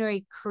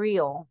Henry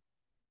Creel,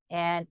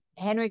 and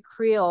Henry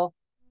Creel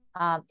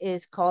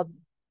is called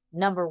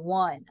Number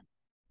One.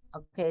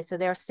 Okay, so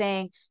they're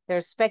saying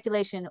there's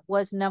speculation,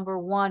 was Number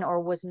One,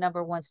 or was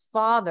Number One's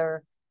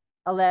father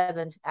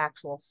 11's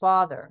actual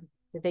father?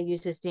 Did they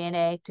use his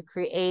DNA to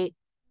create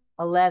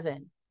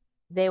 11?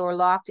 They were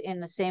locked in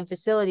the same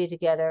facility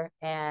together,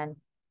 and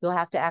you'll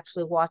have to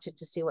actually watch it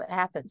to see what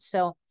happens.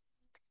 So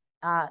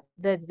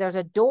there's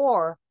a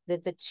door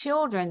that the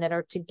children that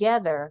are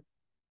together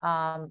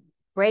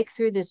break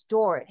through this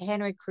door at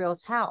Henry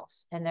Creel's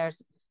house. And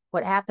there's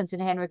what happens in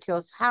Henry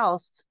Creel's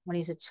house when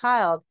he's a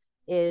child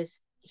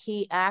is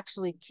he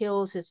actually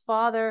kills his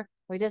father,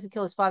 or he doesn't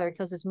kill his father, he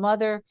kills his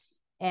mother,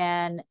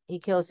 and he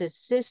kills his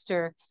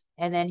sister,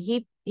 and then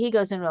he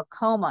goes into a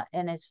coma,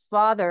 and his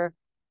father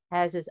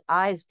has his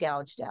eyes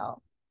gouged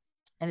out,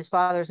 and his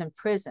father's in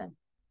prison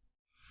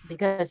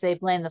because they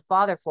blame the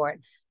father for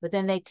it. But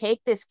then they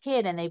take this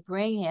kid and they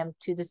bring him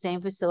to the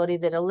same facility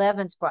that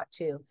 11's brought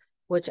to,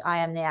 which I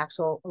am the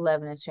actual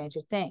 11 in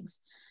Stranger Things.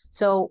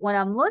 So when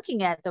I'm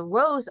looking at the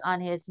rose on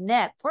his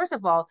neck, first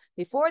of all,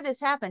 before this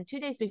happened, 2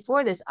 days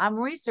before this, I'm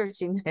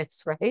researching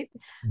this, right?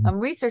 I'm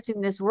researching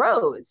this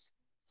rose.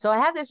 So I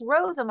have this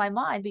rose on my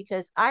mind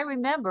because I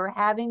remember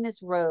having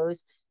this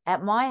rose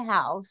at my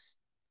house,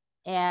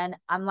 and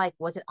I'm like,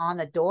 was it on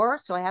the door?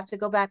 So I have to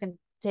go back and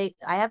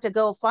I have to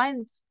go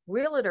find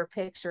realtor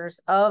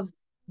pictures of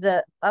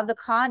the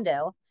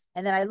condo.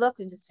 And then I looked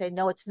and say,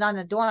 no, it's not on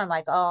the door. I'm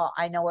like, oh,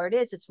 I know where it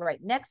is. It's right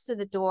next to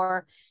the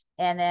door.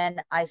 And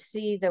then I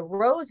see the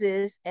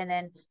roses, and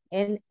then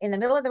in the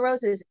middle of the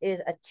roses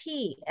is a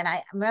T. And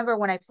I remember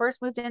when I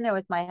first moved in there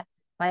with my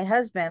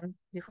husband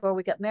before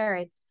we got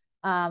married,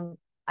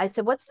 I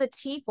said, what's the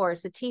T for?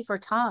 It's the T for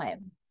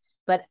time.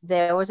 But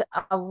there was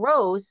a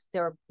rose.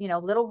 There were,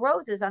 little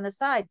roses on the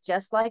side,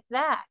 just like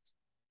that.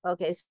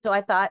 Okay, so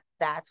I thought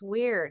that's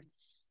weird.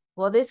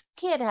 Well, this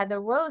kid had the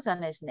rose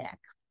on his neck.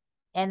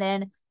 And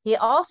then he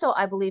also,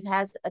 I believe,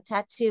 has a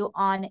tattoo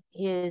on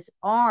his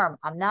arm.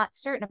 I'm not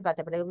certain about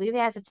that, but I believe he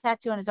has a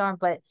tattoo on his arm,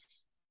 but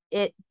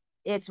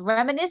it's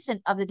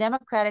reminiscent of the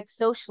Democratic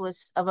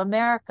Socialists of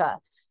America.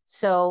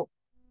 So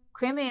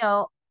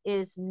Crimeo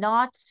is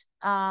not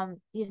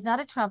he's not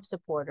a Trump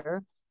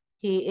supporter.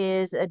 He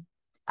is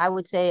I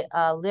would say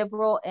a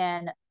liberal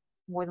and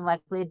more than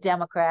likely a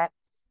Democrat.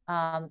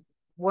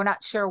 We're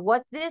not sure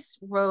what this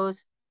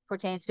rose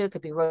pertains to. It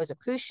could be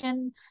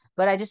Rosicrucian,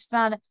 but I just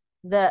found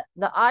the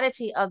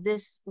oddity of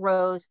this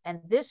rose, and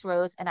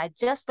I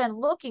just been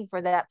looking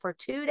for that for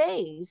 2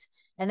 days,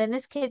 and then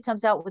this kid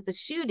comes out with the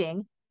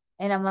shooting,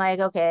 and I'm like,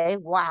 okay,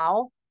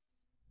 wow.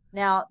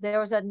 Now there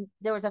was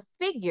a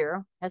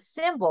figure, a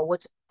symbol,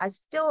 which I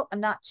still am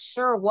not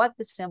sure what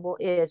the symbol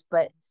is,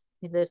 but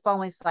the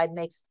following slide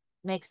makes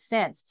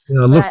sense.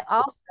 Yeah, but I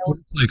also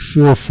looks like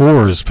 4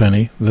 4s,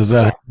 Penny. Does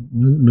that have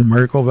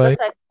numerical value?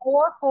 Looks like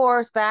 4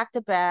 4s back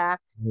to back.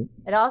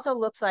 It also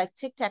looks like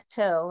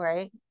tic-tac-toe,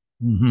 right?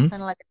 Mm-hmm.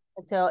 Kind of like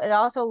a tic-tac-toe. It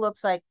also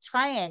looks like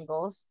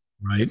triangles,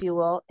 right, if you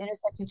will,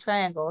 intersecting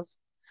triangles.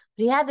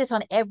 But he had this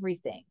on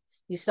everything.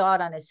 You saw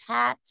it on his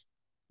hat.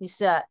 You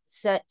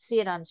see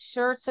it on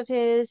shirts of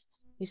his.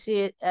 You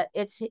see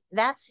it.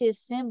 That's his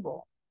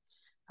symbol.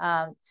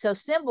 So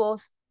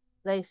symbols,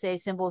 they say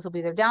symbols will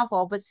be their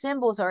downfall, but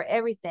symbols are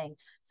everything.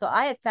 So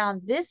I had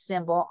found this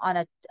symbol on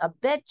a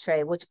bed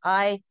tray, which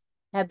I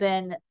have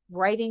been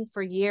writing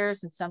for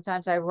years. And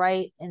sometimes I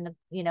write in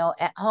the,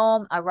 at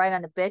home, I write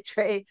on a bed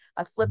tray.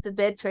 I flip the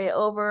bed tray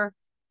over,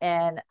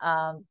 and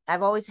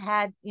I've always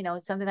had,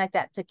 something like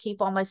that to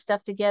keep all my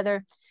stuff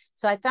together.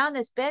 So I found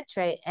this bed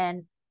tray,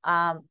 and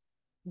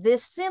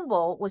this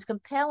symbol was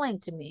compelling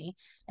to me.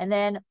 And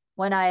then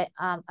when I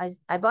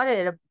bought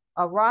it at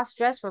a Ross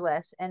Dress for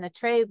Less, and the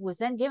tray was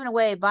then given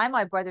away by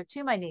my brother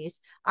to my niece,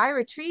 I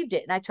retrieved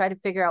it and I tried to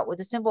figure out what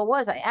the symbol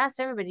was. I asked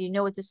everybody,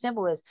 what the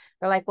symbol is?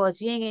 They're like, well,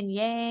 it's yin and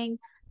yang.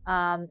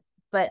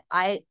 But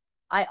I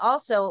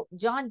also,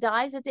 John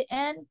Dies at the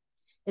End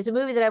is a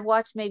movie that I've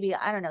watched maybe,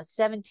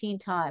 17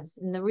 times.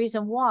 And the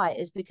reason why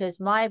is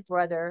because my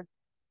brother,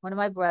 one of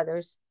my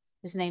brothers,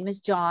 his name is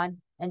John,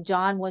 and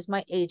John was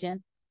my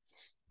agent.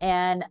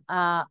 And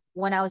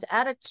when I was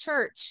at a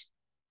church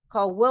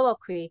called Willow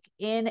Creek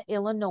in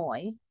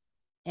Illinois,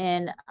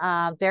 in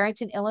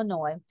Barrington,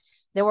 Illinois,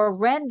 there were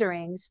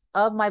renderings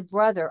of my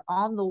brother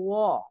on the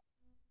wall.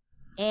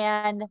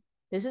 And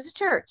this is a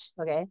church,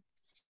 okay?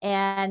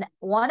 And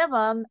one of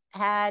them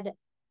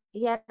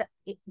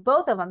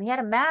both of them, he had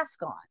a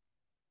mask on.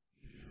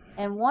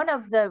 And one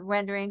of the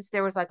renderings,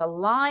 there was like a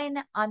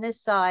line on this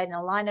side and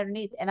a line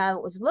underneath. And I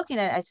was looking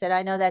at it, I said,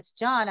 I know that's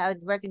John. I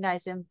would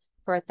recognize him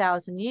for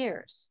 1,000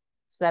 years.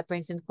 So that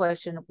brings in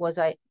question,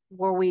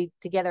 were we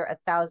together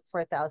for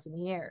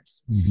 1,000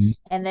 years? Mm-hmm.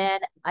 And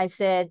then I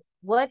said,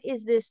 what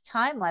is this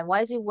timeline?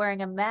 Why is he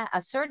wearing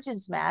a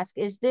surgeon's mask?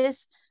 Is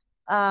this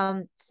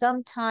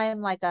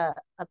sometime like a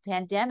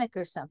pandemic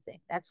or something?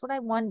 That's what I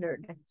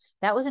wondered.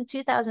 That was in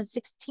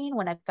 2016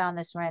 when I found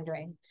this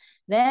rendering.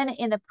 Then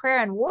in the prayer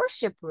and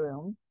worship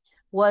room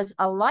was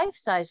a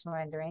life-size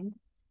rendering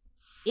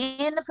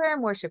in the prayer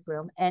and worship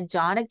room. And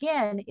John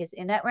again is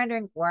in that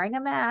rendering wearing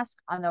a mask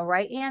on the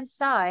right-hand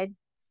side.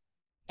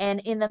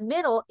 And in the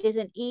middle is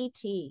an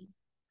ET.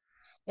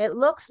 It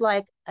looks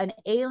like an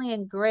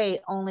alien gray,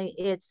 only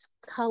it's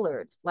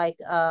colored. Like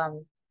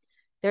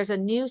there's a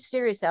new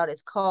series out.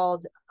 It's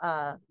called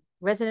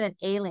Resident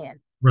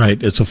Alien.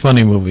 Right. It's a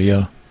funny movie,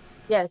 yeah.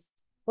 Yes.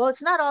 Well,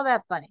 it's not all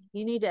that funny.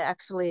 You need to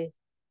actually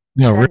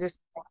understand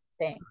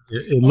the thing.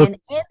 And in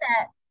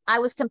that, I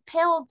was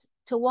compelled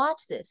to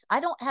watch this. I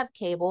don't have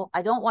cable.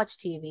 I don't watch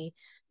TV.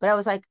 But I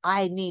was like,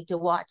 I need to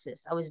watch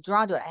this. I was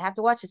drawn to it. I have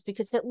to watch this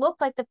because it looked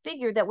like the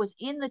figure that was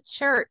in the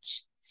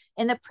church,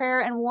 in the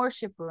prayer and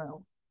worship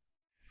room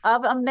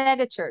of a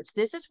mega church.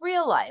 This is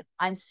real life.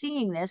 I'm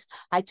seeing this.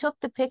 I took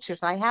the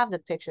pictures. I have the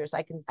pictures.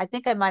 I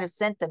think I might have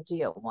sent them to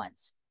you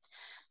once.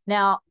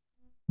 Now,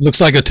 looks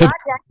like a typical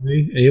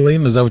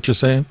alien. Is that what you're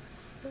saying?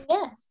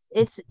 Yes.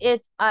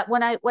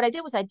 What I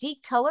did was I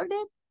decolored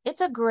it.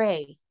 It's a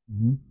gray.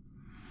 Mm-hmm.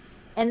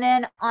 And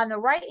then on the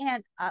right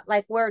hand,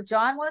 like where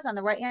John was on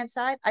the right hand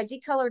side, I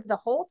decolored the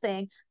whole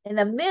thing. In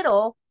the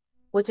middle,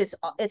 which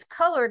it's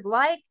colored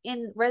like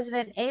in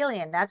Resident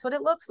Alien. That's what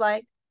it looks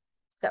like.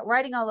 It's got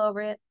writing all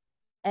over it.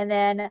 And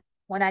then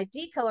when I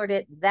decolored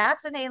it,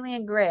 that's an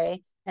alien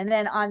gray. And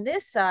then on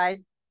this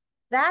side,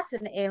 that's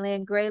an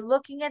alien gray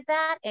looking at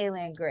that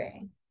alien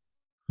gray.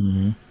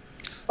 Mm-hmm.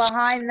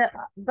 Behind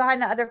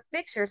the other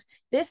pictures.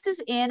 This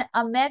is in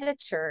a mega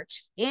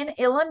church in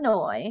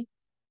Illinois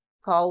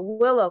called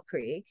Willow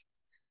Creek,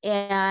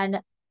 and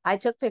I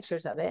took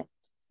pictures of it.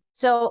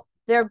 So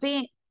they're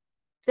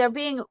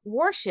being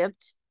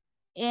worshipped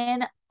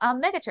in a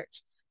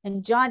megachurch.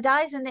 And John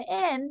Dies in the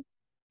end.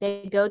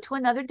 They go to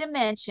another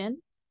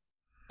dimension,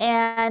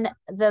 and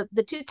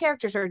the two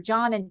characters are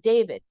John and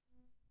David.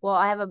 Well,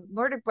 I have a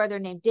murdered brother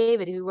named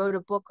David who wrote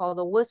a book called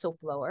The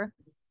Whistleblower,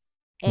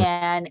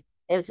 and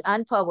It's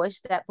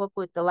unpublished. That book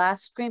with the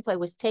last screenplay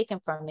was taken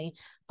from me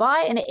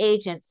by an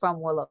agent from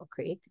Willow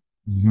Creek.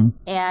 Mm-hmm.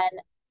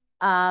 And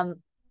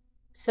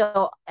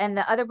and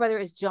the other brother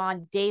is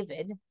John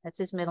David. That's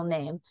his middle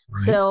name.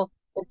 Right. So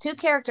the two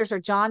characters are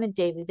John and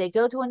David. They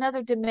go to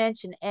another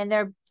dimension, and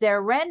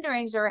their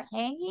renderings are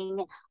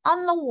hanging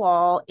on the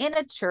wall in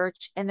a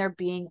church, and they're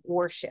being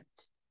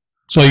worshipped.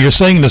 So you're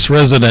saying this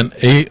resident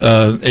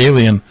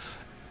alien,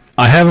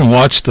 I haven't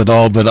watched it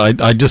all, but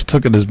I just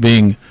took it as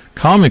being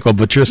comical,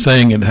 but you're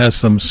saying it has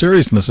some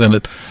seriousness in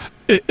it.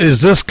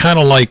 Is this kind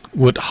of like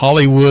what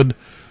Hollywood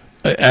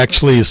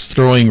actually is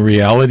throwing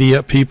reality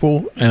at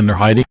people and they're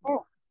hiding?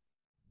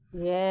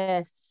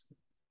 Yes.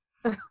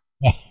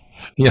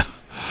 Yeah.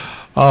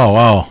 Oh,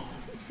 wow.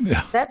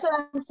 Yeah. That's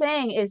what I'm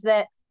saying, is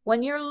that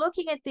when you're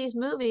looking at these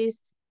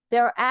movies,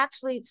 they're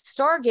actually,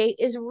 Stargate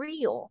is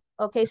real.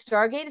 Okay,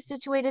 Stargate is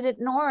situated at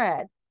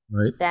NORAD.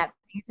 Right. That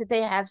means that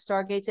they have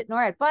Stargates at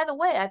NORAD. By the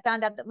way, I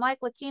found out that Mike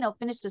Lucchino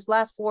finished his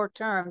last 4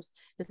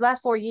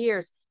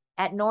 years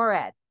at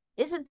NORAD.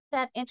 Isn't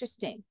that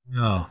interesting?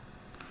 Yeah.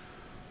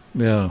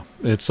 Yeah.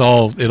 It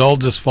all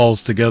just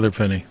falls together,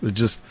 Penny. It's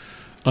just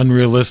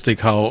unrealistic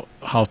how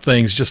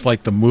things, just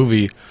like the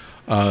movie,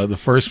 the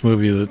first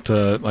movie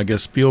that I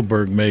guess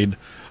Spielberg made,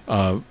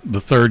 The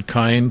Third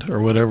Kind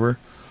or whatever.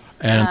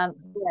 And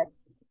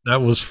yes.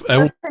 That was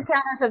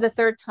Encounters of the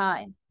Third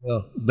Kind. Yeah,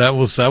 that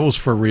was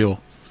for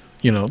real.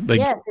 You know,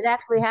 yes, it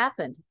actually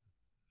happened.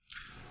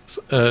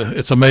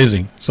 It's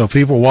amazing. So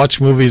people watch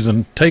movies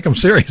and take them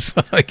serious,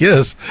 I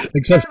guess.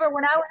 Except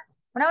when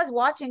I was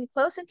watching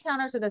Close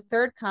Encounters of the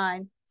Third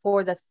Kind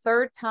for the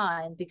 3rd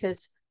time,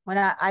 because when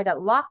I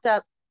got locked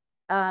up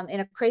in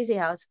a crazy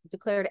house,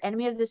 declared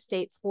enemy of the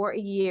state for a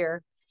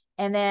year,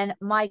 and then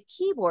my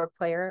keyboard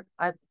player,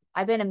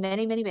 I've been in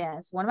many, many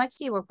bands. One of my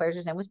keyboard players,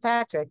 his name was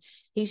Patrick.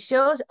 He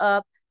shows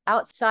up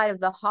outside of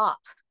the Hop.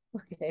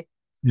 Okay.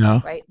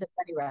 Yeah. Right. The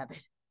Bunny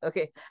Rabbit.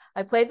 Okay.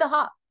 I played the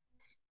Hop,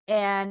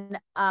 and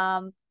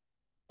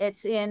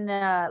it's in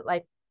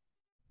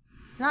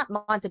it's not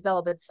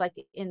Montebello, but it's like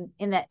in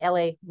that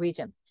LA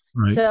region.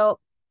 Right. So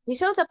he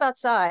shows up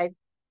outside,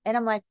 and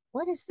I'm like,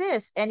 what is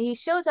this? And he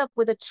shows up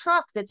with a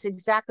truck that's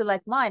exactly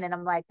like mine. And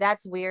I'm like,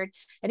 that's weird.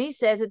 And he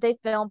says that they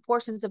filmed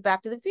portions of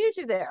Back to the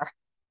Future there.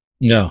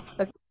 Yeah.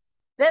 Okay.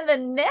 Then the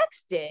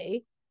next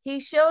day, he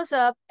shows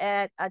up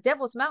at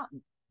Devil's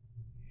Mountain.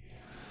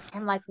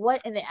 I'm like,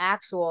 what in the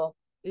actual,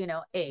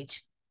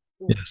 age?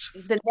 Yes.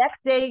 The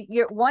next day,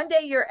 one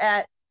day you're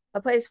at a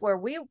place where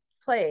we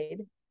played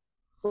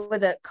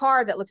with a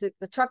car that looks like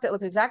the truck that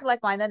looks exactly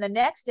like mine. Then the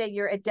next day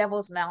you're at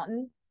Devil's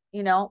Mountain,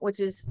 which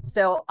is,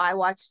 so I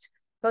watched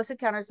Close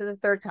Encounters of the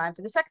Third Kind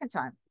for the 2nd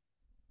time.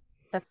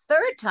 The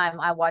 3rd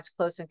time I watched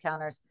Close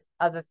Encounters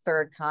of the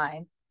Third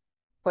Kind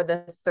for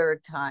the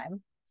 3rd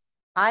time.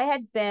 I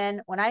had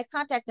been, when I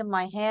contacted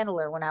my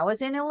handler when I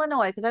was in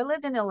Illinois, because I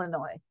lived in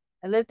Illinois.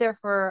 I lived there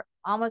for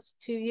almost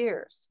 2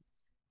 years.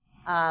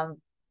 1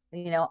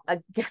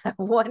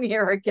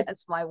 year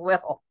against my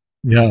will.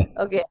 Yeah.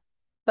 Okay.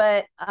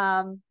 But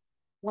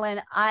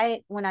when my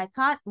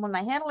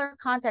handler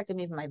contacted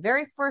me, my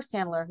very first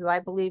handler, who I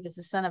believe is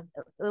the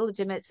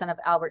illegitimate son of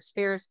Albert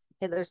Speer,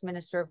 Hitler's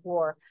Minister of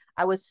War,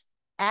 I was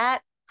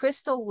at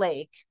Crystal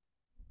Lake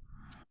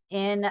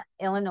in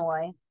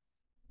Illinois,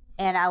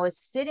 and I was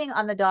sitting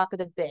on the dock of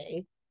the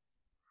bay,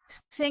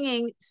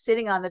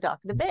 sitting on the dock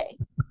of the bay.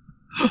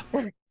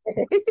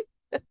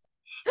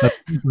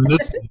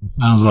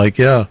 Sounds like,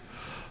 yeah.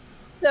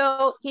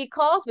 So he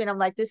calls me, and I'm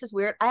like, this is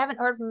weird. I haven't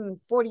heard from him in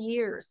 40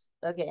 years.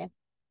 Okay.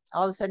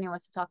 All of a sudden he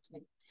wants to talk to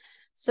me.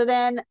 So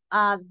then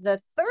the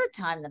 3rd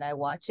time that I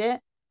watch it,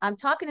 I'm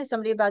talking to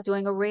somebody about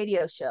doing a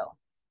radio show.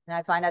 And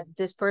I find out that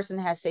this person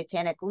has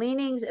satanic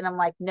leanings. And I'm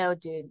like, no,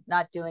 dude,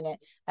 not doing it.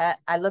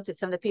 I looked at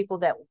some of the people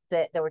that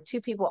there were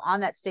 2 people on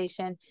that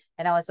station.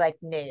 And I was like,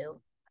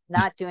 no,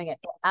 not doing it.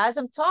 As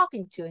I'm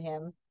talking to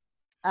him,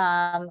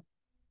 I'm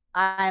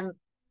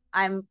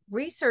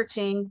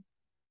researching.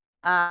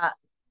 I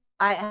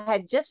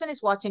had just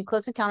finished watching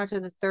Close Encounters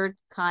of the Third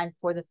Kind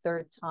for the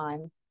 3rd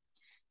time.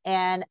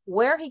 And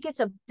where he gets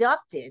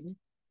abducted,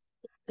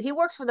 he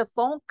works for the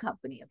phone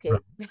company. Okay.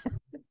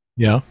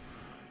 Yeah.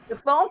 The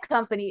phone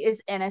company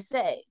is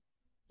NSA.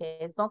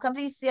 Okay. The phone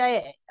company is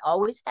CIA.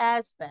 Always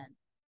has been.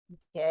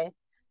 Okay.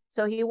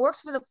 So he works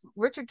for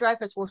Richard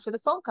Dreyfuss works for the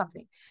phone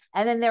company.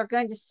 And then they're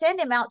going to send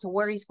him out to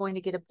where he's going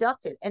to get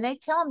abducted. And they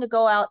tell him to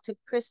go out to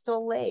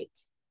Crystal Lake.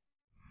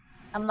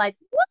 I'm like,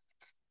 what?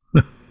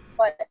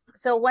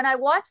 So when I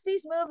watch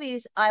these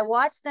movies, I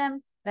watch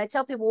them and I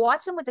tell people,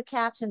 watch them with the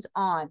captions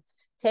on.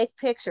 Take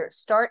pictures,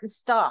 start and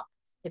stop.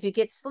 If you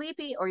get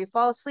sleepy or you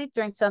fall asleep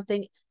during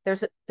something,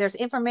 there's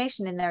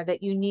information in there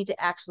that you need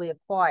to actually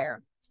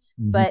acquire.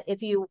 Mm-hmm. But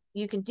if you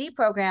can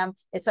deprogram,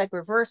 it's like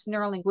reverse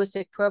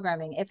neurolinguistic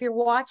programming. If you're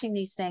watching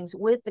these things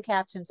with the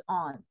captions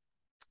on,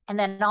 and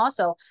then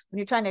also when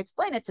you're trying to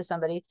explain it to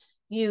somebody,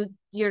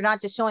 you're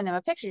not just showing them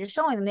a picture, you're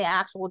showing them the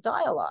actual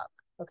dialogue.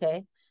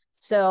 Okay,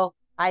 so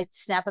I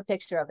snap a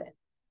picture of it.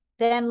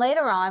 Then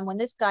later on, when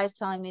this guy's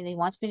telling me that he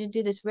wants me to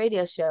do this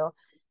radio show,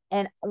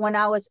 And when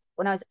I was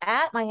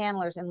at my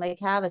handler's in Lake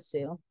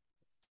Havasu,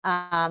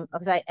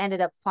 because I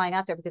ended up flying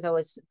out there because I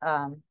was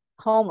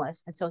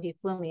homeless, and so he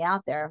flew me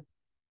out there,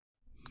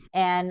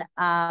 and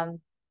I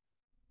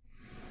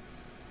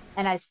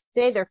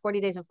stayed there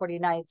 40 days and 40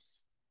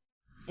 nights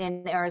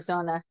in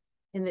Arizona,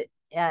 in the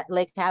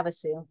Lake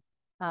Havasu,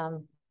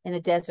 in the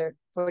desert,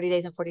 40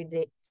 days and 40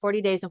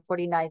 days and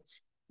 40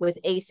 nights with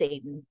a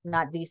Satan,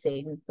 not the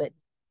Satan, but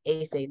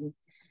a Satan.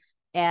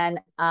 And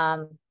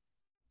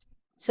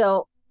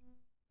so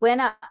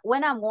when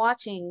I'm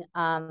watching,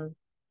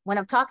 when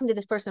I'm talking to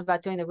this person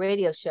about doing the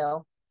radio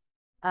show,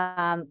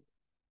 Terrell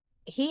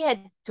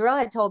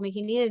had told me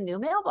he needed a new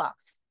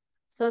mailbox.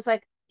 So it's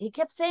like, he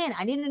kept saying,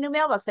 I need a new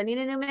mailbox. I need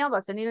a new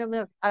mailbox. I need a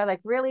new, I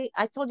like, really?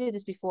 I told you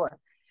this before.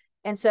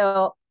 And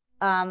so,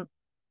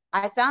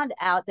 I found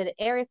out that at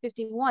Area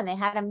 51, they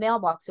had a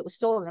mailbox that was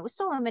stolen. It was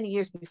stolen many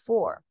years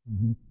before.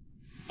 Mm-hmm.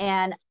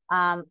 And,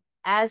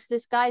 as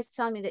this guy's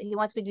telling me that he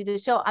wants me to do the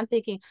show, I'm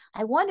thinking,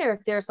 I wonder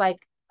if there's like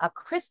a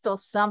crystal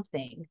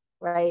something,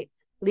 right,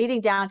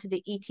 leading down to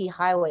the ET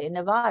highway in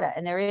Nevada.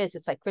 And there is,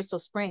 it's like Crystal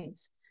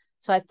Springs.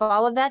 So I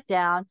followed that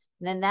down,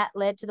 and then that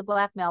led to the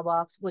black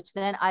mailbox, which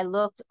then I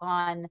looked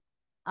on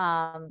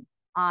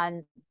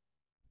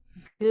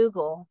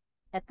Google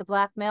at the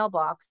black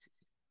mailbox.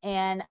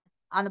 And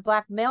on the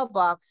black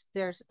mailbox,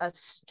 there's a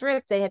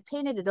strip. They had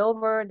painted it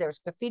over. There's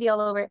graffiti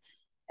all over it.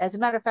 As a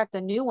matter of fact,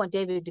 the new one,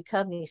 David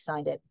Duchovny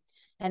signed it.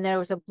 And there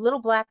was a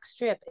little black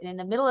strip. And in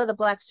the middle of the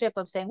black strip,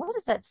 I'm saying, what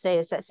does that say?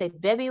 Does that say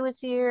Bebby was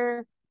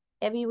here?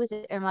 Ebby was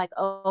here? And I'm like,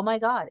 oh my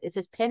God, it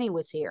says Penny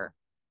was here.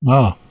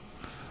 Oh,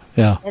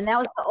 yeah. And that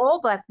was the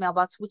old black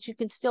mailbox, which you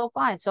can still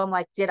find. So I'm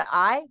like, did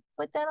I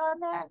put that on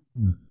there?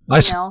 I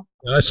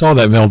saw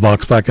that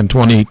mailbox back in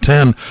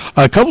 2010.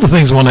 A couple of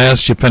things I want to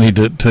ask you, Penny,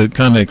 to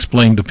kind of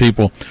explain to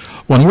people.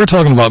 When we're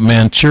talking about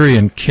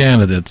Manchurian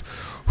candidates,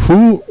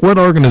 what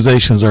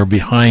organizations are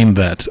behind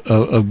that,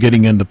 of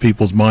getting into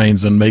people's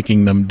minds and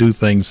making them do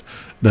things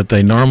that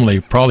they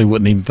normally probably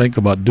wouldn't even think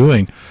about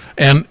doing?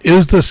 And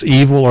is this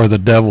evil or the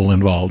devil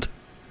involved?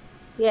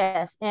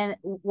 Yes. And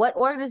what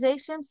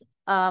organizations?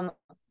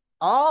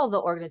 All the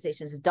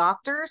organizations.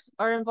 Doctors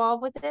are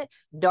involved with it.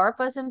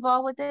 DARPA's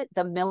involved with it.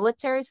 The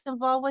military's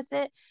involved with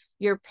it.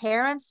 Your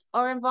parents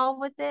are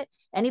involved with it.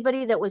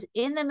 Anybody that was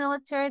in the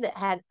military that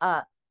had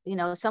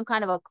some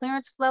kind of a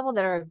clearance level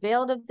that are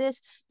availed of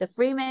this, the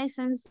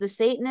Freemasons, the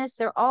Satanists,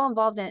 they're all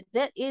involved in it.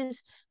 That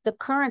is the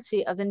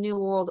currency of the New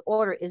World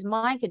Order, is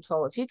mind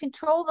control. If you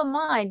control the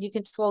mind, you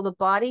control the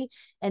body,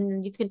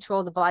 and you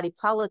control the body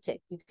politic.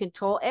 You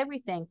control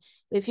everything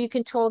if you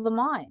control the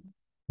mind.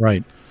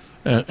 Right.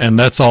 And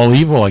that's all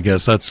evil, I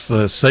guess. That's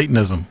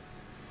Satanism.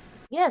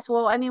 Yes.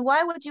 Well, I mean,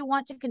 why would you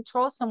want to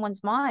control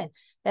someone's mind?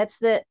 That's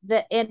the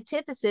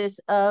antithesis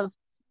of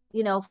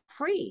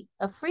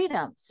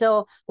freedom.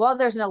 So while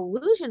there's an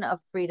illusion of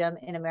freedom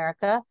in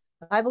America,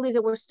 I believe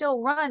that we're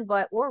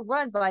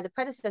run by the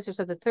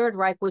predecessors of the Third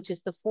Reich, which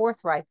is the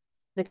Fourth Reich,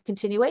 the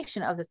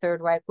continuation of the Third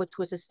Reich, which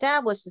was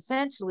established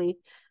essentially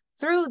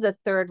through the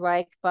Third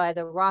Reich by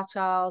the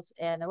Rothschilds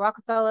and the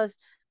Rockefellers,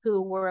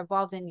 who were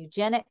involved in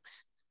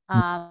eugenics.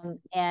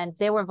 And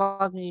they were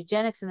involved in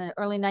eugenics in the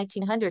early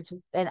 1900s.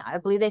 And I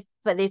believe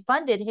they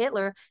funded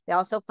Hitler. They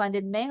also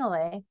funded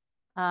Mengele.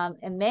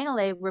 And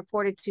Mengele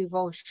reported to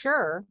von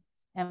Schur,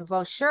 and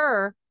von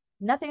Schur,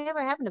 nothing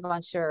ever happened to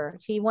von Schur.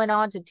 He went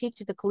on to teach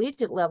at the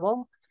collegiate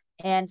level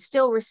and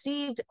still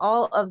received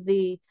all of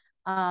the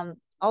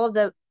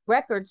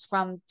records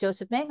from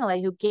Joseph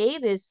Mengele, who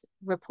gave his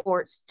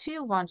reports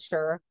to von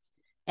Schur.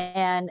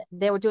 And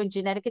they were doing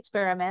genetic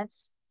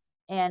experiments.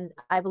 And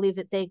I believe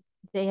that they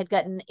had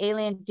gotten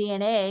alien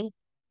DNA,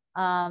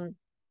 and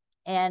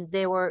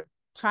they were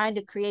trying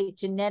to create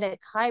genetic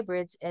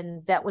hybrids,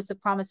 and that was the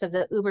promise of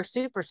the uber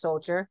super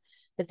soldier,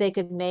 that they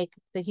could make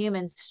the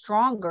humans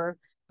stronger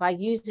by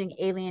using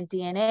alien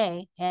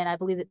DNA. And I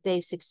believe that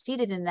they've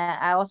succeeded in that.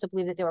 I also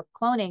believe that they were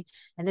cloning,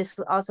 and this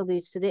also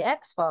leads to the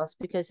X-Files,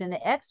 because in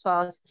the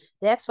X-Files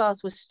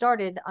was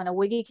started on a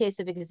wiggy case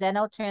of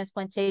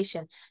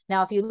xenotransplantation.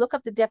 Now, if you look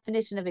up the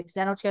definition of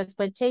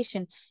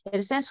xenotransplantation, it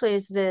essentially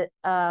is the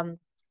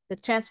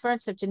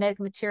transference of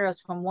genetic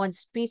materials from one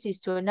species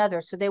to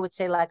another. So they would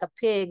say, like a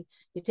pig,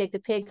 you take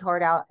the pig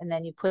heart out and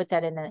then you put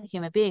that in a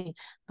human being.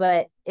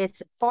 But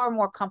it's far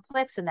more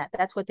complex than that.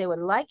 That's what they would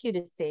like you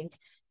to think.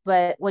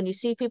 But when you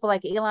see people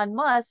like Elon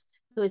Musk,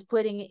 who is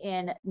putting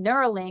in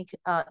Neuralink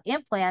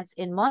implants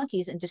in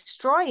monkeys and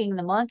destroying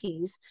the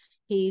monkeys,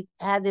 he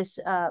had this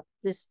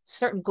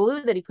certain glue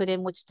that he put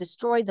in, which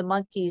destroyed the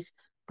monkeys'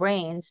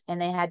 brains,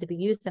 and they had to be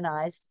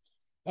euthanized.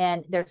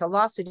 And there's a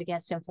lawsuit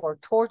against him for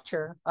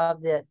torture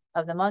of the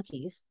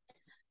monkeys.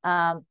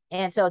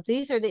 And so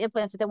these are the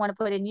implants that they want to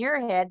put in your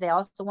head. They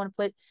also want to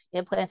put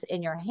implants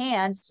in your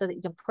hands so that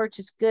you can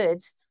purchase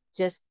goods.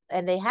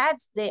 And they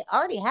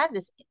already had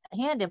this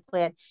hand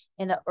implant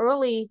in the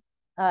early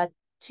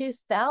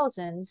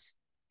 2000s,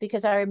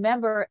 because I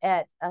remember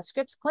at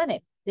Scripps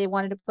Clinic, they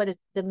wanted to put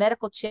the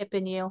medical chip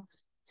in you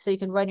so you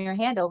can run your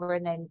hand over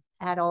and then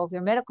add all of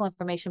your medical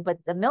information. But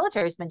the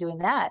military's been doing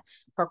that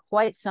for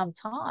quite some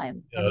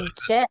time. I mean,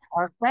 Chet,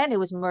 our friend who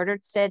was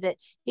murdered, said that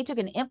he took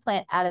an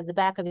implant out of the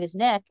back of his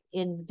neck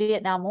in the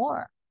Vietnam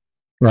War.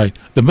 Right.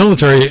 The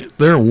military,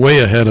 they're way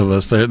ahead of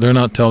us. They're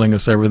not telling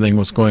us everything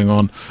what's going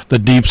on. The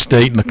deep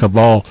state and the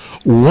cabal.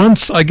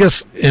 Once, I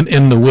guess,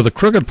 with the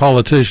crooked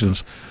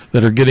politicians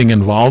that are getting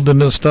involved in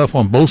this stuff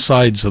on both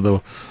sides of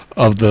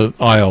the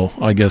aisle,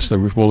 I guess, the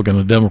Republican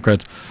and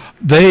Democrats,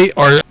 they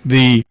are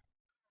the.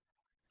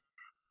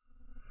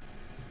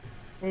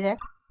 Are you there?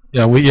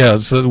 Yeah,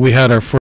 so we had our first